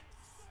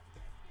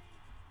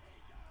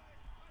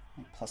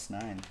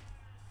 +9.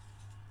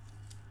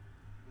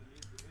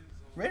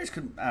 Raiders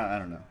could... I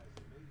don't know.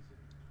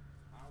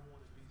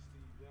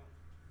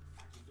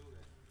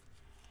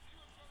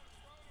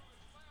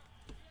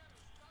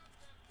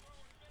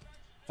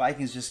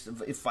 Vikings just...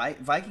 If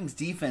Vikings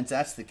defense,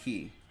 that's the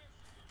key.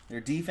 Their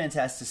defense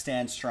has to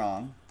stand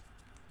strong.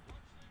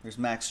 There's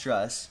Max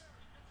Struss.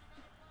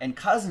 And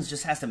Cousins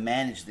just has to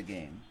manage the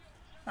game.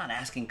 Not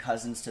asking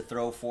Cousins to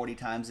throw 40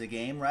 times a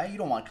game, right? You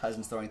don't want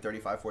Cousins throwing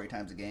 35, 40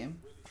 times a game.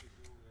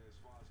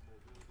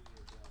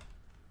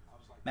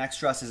 Max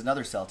Struss is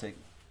another Celtic.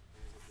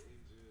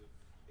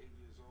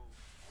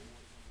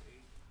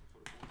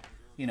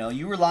 You know,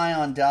 you rely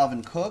on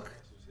Dalvin Cook.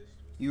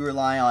 You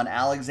rely on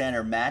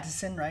Alexander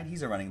Mattison, right?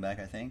 He's a running back,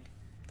 I think.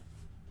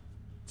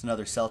 It's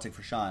another Celtic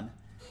for Sean.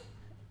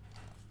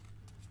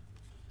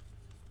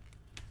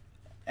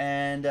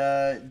 And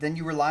then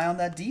you rely on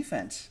that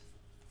defense.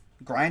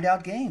 Grind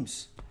out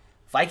games.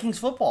 Vikings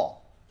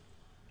football.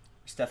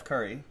 Steph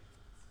Curry.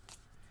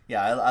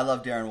 Yeah, I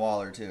love Darren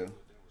Waller, too.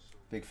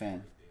 Big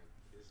fan.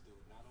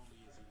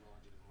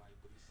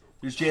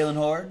 There's Jalen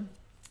Horde.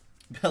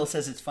 Bill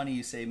says it's funny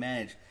you say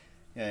manage.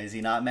 Yeah, is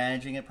he not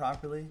managing it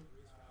properly?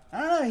 I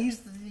don't know.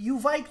 You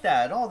Vike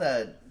that. All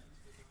that.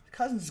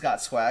 Cousins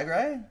got swag,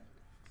 right?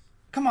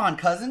 Come on,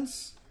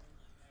 Cousins.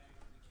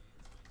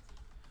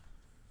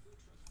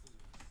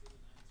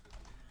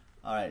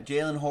 All right,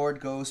 Jalen Horde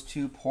goes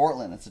to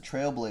Portland. It's a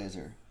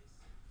Trailblazer.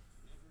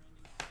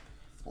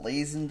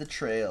 Blazing the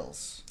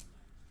trails.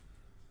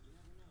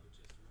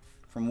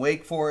 From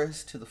Wake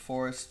Forest to the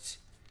forests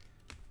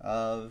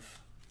of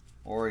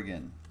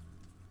Oregon.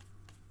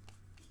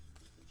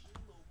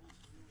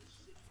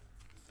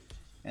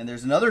 And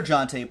there's another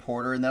Jonte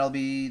Porter, and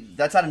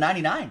that's out of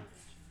 99.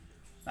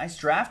 Nice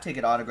draft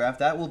ticket autograph.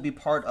 That will be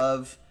part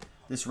of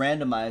this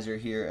randomizer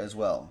here as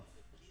well.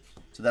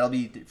 So that'll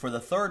be for the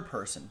third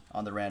person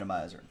on the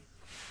randomizer.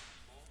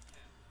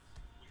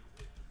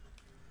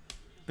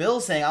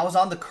 Bill's saying, I was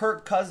on the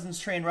Kirk Cousins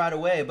train right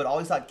away, but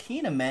always thought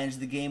Keenum managed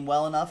the game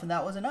well enough, and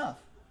that was enough.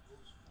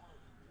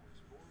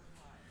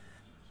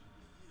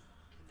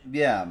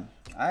 Yeah,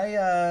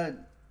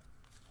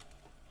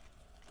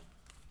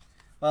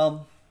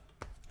 well,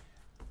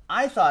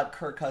 I thought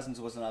Kirk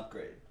Cousins was an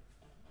upgrade.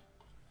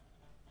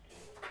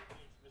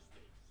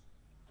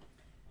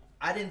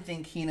 I didn't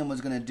think Keenum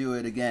was going to do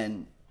it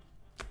again,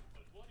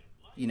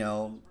 you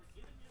know,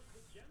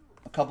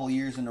 a couple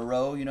years in a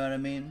row, you know what I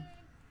mean?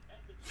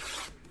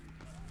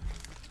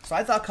 So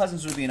I thought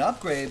Cousins would be an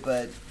upgrade,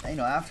 but, you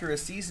know, after a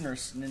season or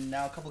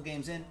now a couple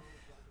games in,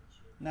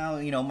 now,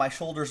 you know, my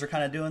shoulders are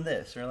kind of doing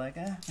this. They're like,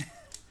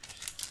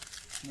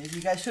 maybe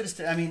you guys should have.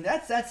 I mean,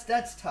 that's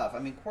tough. I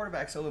mean,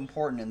 quarterback's so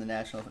important in the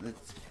national.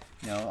 It's,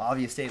 you know,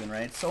 obvious statement,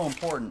 right? It's so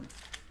important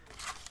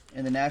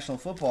in the National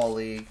Football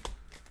League.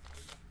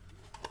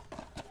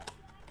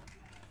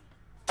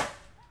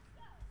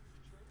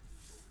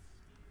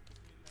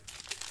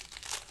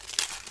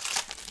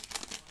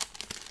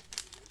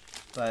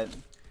 But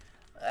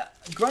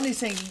Grundy's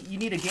saying you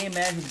need a game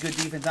manager with good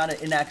defense, not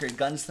an inaccurate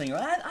gunslinger.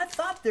 I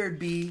thought there'd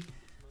be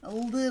a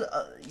little.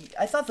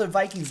 I thought the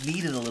Vikings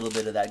needed a little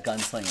bit of that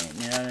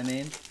gunslinging. You know what I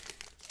mean?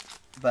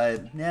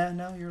 But yeah,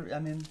 no, I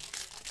mean,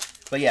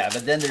 but yeah,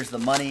 but then there's the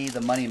money.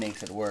 The money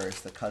makes it worse.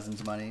 The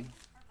Cousins money.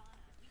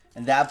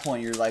 And at that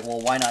point, you're like,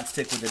 well, why not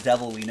stick with the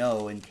devil we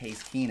know in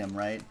Case Keenum,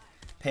 right?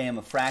 Pay him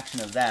a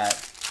fraction of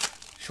that,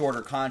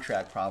 shorter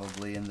contract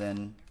probably, and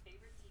then.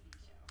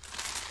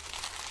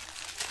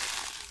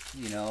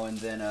 You know, and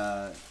then,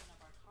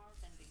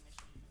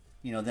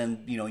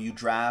 you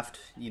draft,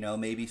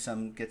 maybe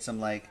get some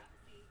like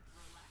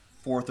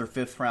 4th or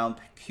 5th round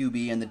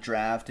QB in the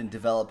draft and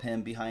develop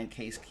him behind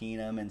Case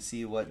Keenum and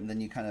see what, and then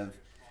you kind of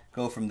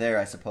go from there,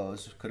 I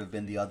suppose. Could have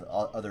been the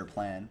other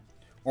plan.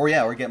 Or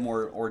get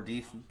more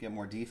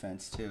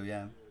defense too,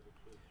 yeah.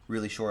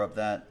 Really shore up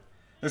that.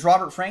 There's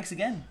Robert Franks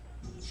again.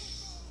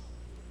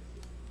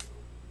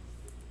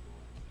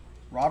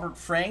 Robert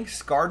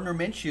Franks, Gardner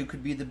Minshew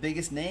could be the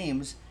biggest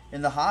names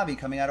in the hobby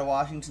coming out of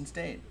Washington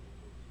State.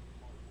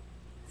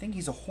 I think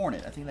he's a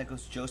Hornet. I think that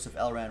goes to Joseph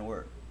Elran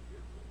Word.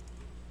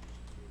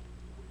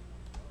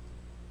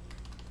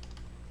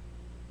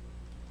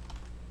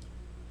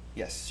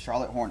 Yes,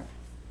 Charlotte Hornet.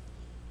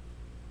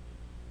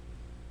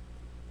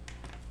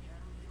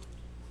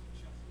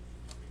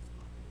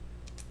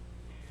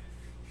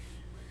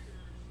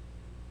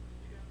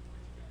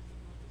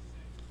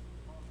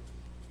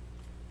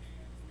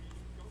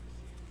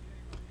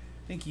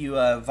 I think you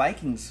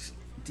Vikings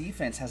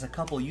defense has a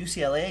couple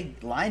UCLA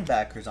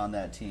linebackers on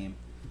that team.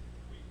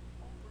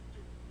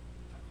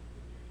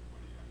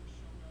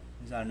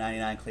 He's out of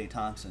 99, Klay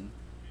Thompson.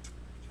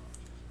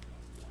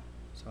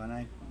 So, and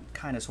I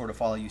kind of sort of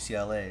follow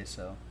UCLA,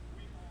 so.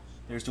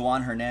 There's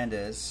Juwan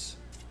Hernandez.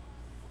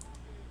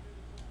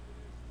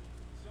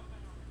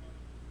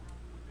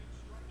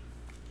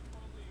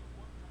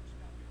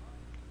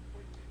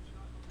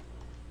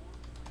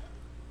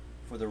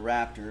 the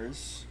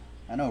Raptors.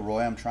 I know,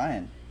 Roy, I'm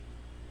trying.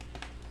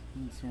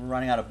 So we're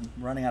running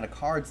out of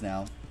cards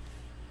now.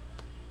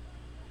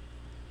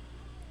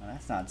 Oh,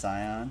 that's not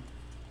Zion.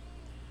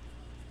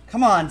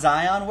 Come on,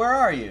 Zion, where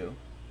are you?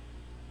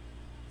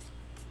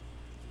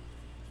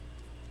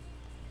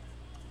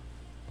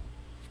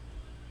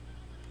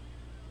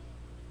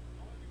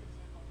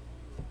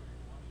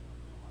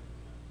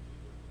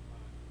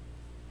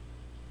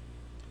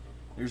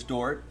 There's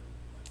Dort.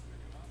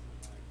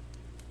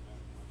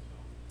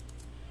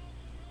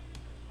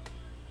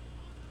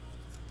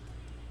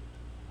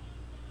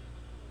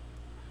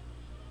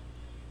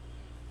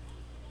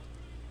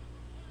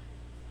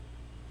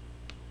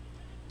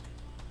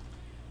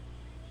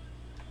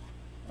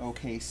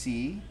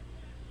 OKC.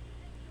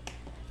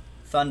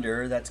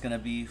 Thunder, that's going to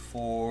be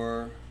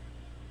for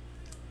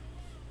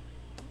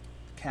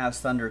Cavs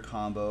Thunder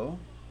combo.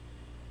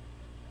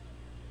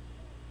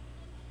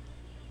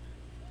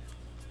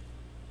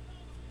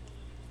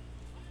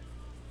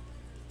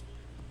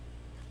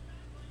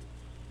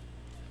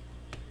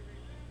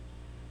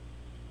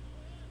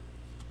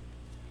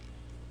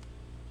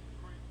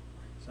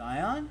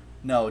 Zion?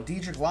 No,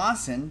 Dedrick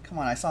Lawson. Come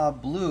on, I saw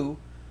blue.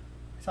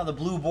 I saw the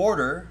blue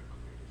border.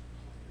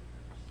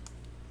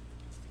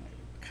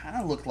 Kind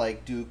of looked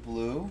like Duke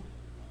blue.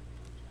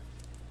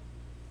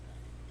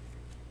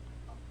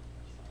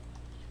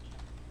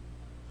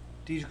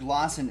 Dedrick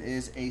Lawson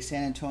is a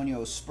San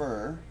Antonio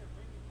Spur.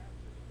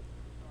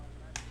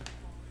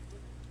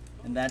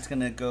 And that's going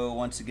to go,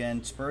 once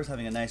again, Spurs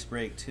having a nice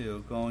break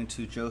too, going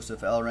to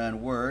Joseph Elran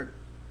Wirt.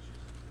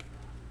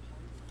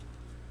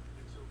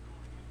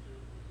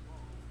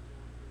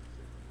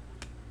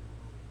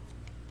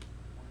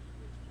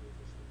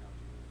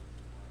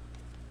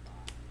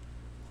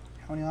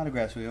 How many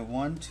autographs? We have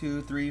 1,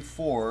 2, 3,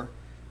 4.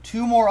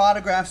 2 more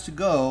autographs to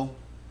go.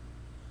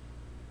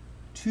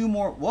 2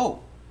 more.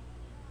 Whoa.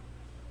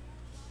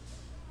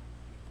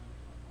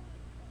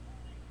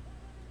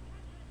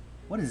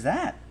 What is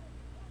that?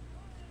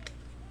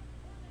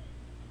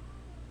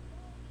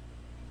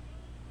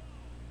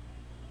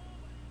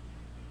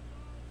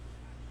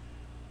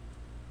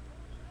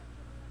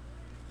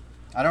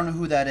 I don't know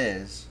who that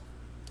is,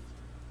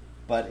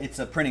 but it's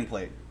a printing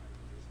plate.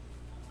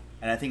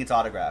 And I think it's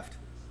autographed.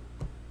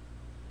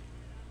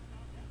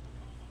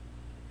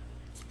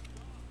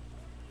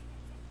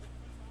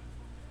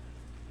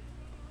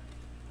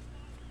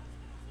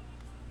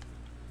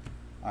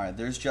 All right,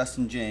 there's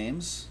Justin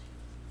James.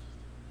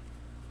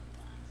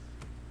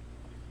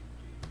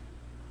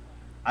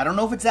 I don't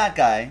know if it's that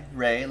guy,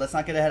 Ray. Let's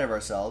not get ahead of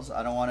ourselves.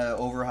 I don't want to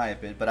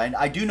overhype it, but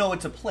I do know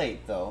it's a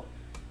plate, though.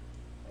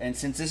 And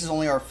since this is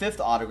only our 5th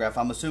autograph,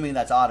 I'm assuming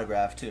that's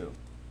autographed, too.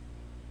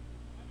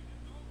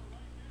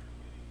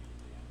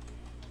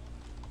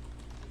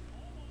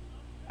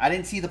 I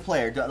didn't see the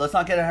player. Let's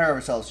not get ahead of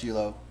ourselves,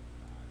 Gilo.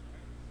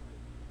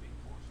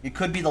 It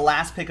could be the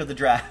last pick of the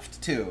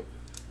draft, too.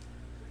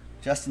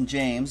 Justin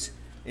James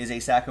is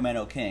a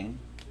Sacramento King.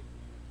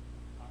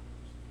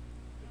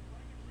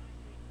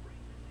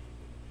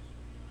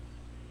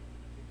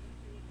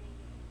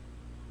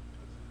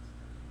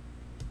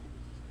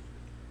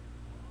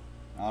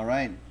 All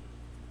right.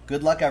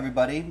 Good luck,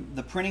 everybody.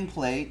 The printing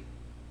plate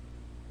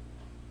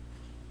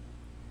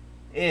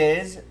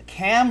is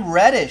Cam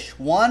Reddish,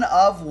 1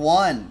 of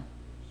 1.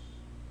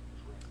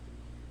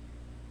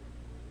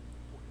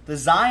 The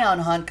Zion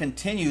hunt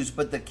continues,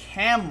 but the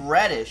Cam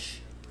Reddish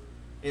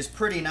is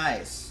pretty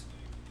nice.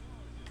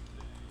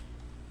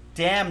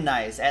 Damn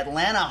nice.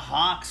 Atlanta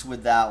Hawks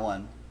with that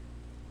one.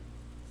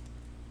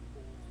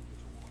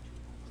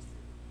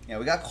 Yeah,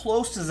 we got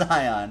close to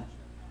Zion,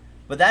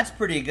 but that's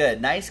pretty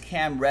good. Nice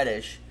Cam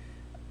Reddish.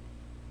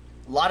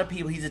 A lot of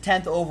people, he's a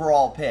 10th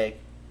overall pick.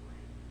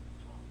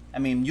 I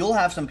mean, you'll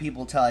have some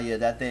people tell you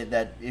that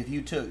that if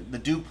you took the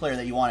Duke player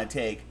that you want to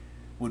take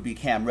would be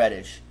Cam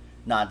Reddish,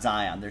 not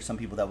Zion. There's some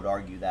people that would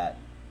argue that.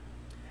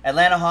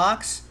 Atlanta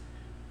Hawks.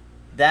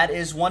 That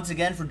is once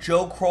again for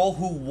Joe Kroll,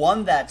 who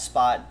won that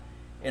spot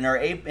in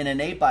an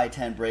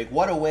 8x10 break.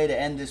 What a way to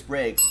end this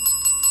break.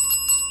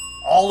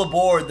 All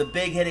aboard the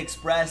Big Hit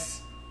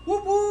Express.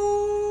 Woo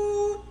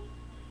woo!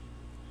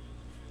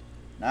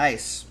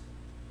 Nice.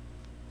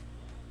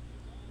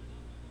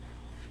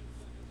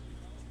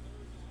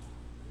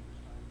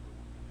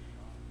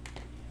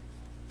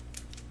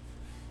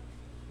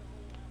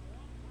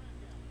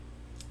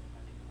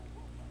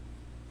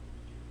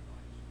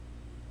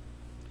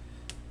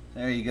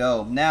 There you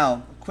go.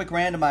 Now, quick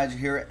randomizer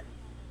here.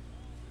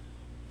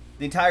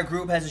 The entire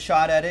group has a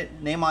shot at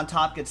it. Name on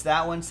top gets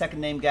that one.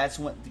 Second name gets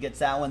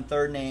that one.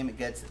 Third name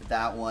gets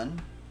that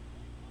one.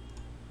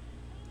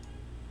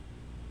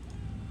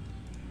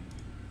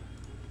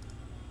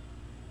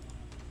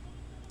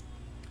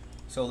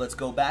 So let's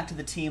go back to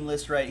the team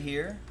list right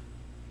here.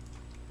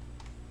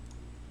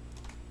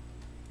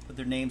 Put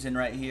their names in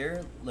right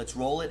here. Let's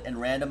roll it and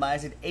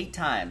randomize it 8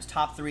 times.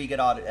 Top 3 get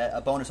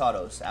bonus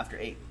autos after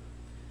 8.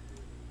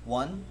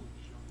 1,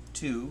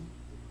 2,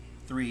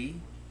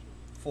 3,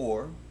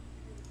 4,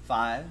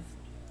 5,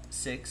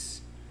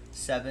 6,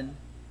 7,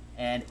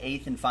 and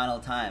 8th and final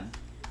time.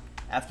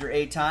 After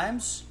 8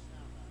 times,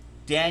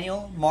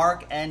 Daniel,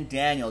 Mark, and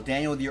Daniel.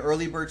 Daniel, with your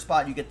early bird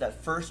spot, you get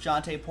that first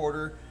Jonte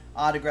Porter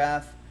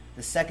autograph.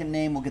 The second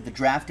name will get the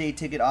draft day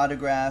ticket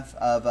autograph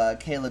of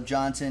Caleb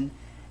Johnson.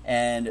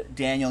 And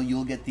Daniel,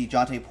 you'll get the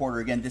Jonte Porter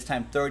again, this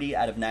time 30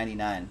 out of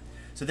 99.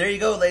 So there you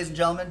go, ladies and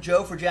gentlemen.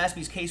 Joe for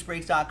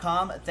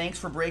JaspysCaseBreaks.com. Thanks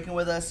for breaking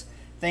with us.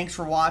 Thanks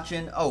for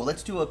watching. Oh,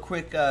 let's do a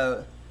quick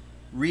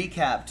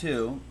recap,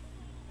 too.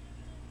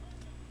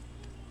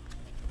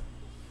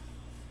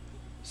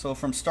 So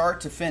from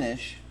start to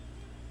finish,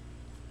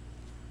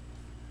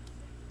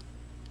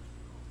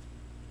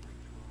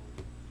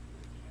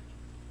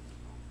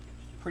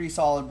 pretty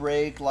solid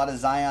break. A lot of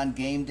Zion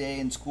game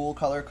day and school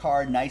color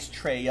card. Nice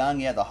Trae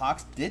Young. Yeah, the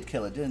Hawks did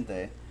kill it, didn't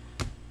they?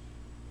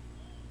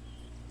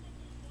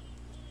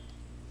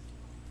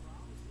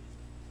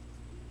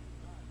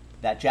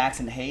 That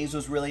Jackson Hayes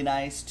was really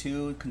nice,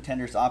 too.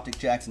 Contenders Optic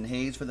Jackson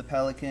Hayes for the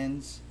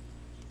Pelicans.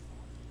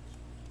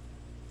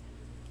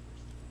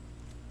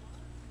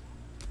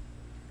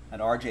 That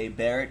R.J.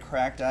 Barrett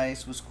cracked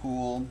ice was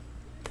cool.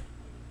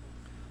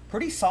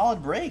 Pretty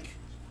solid break,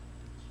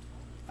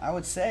 I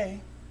would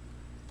say.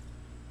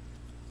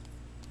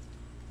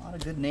 A lot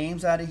of good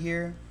names out of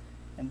here.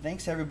 And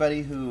thanks to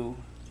everybody who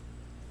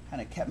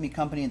kind of kept me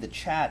company in the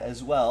chat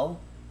as well.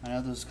 I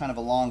know this was kind of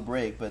a long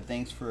break, but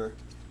thanks for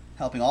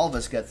helping all of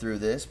us get through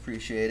this.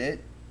 Appreciate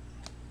it.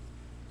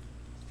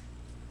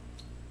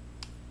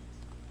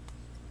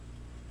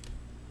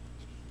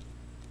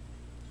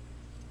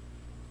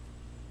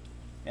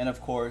 And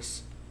of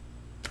course,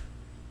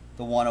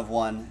 the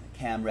 1/1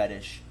 Cam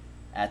Reddish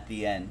at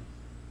the end.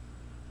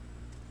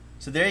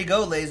 So there you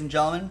go, ladies and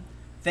gentlemen.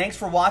 Thanks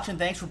for watching.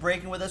 Thanks for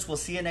breaking with us. We'll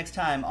see you next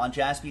time on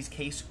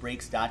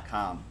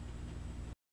JaspysCaseBreaks.com.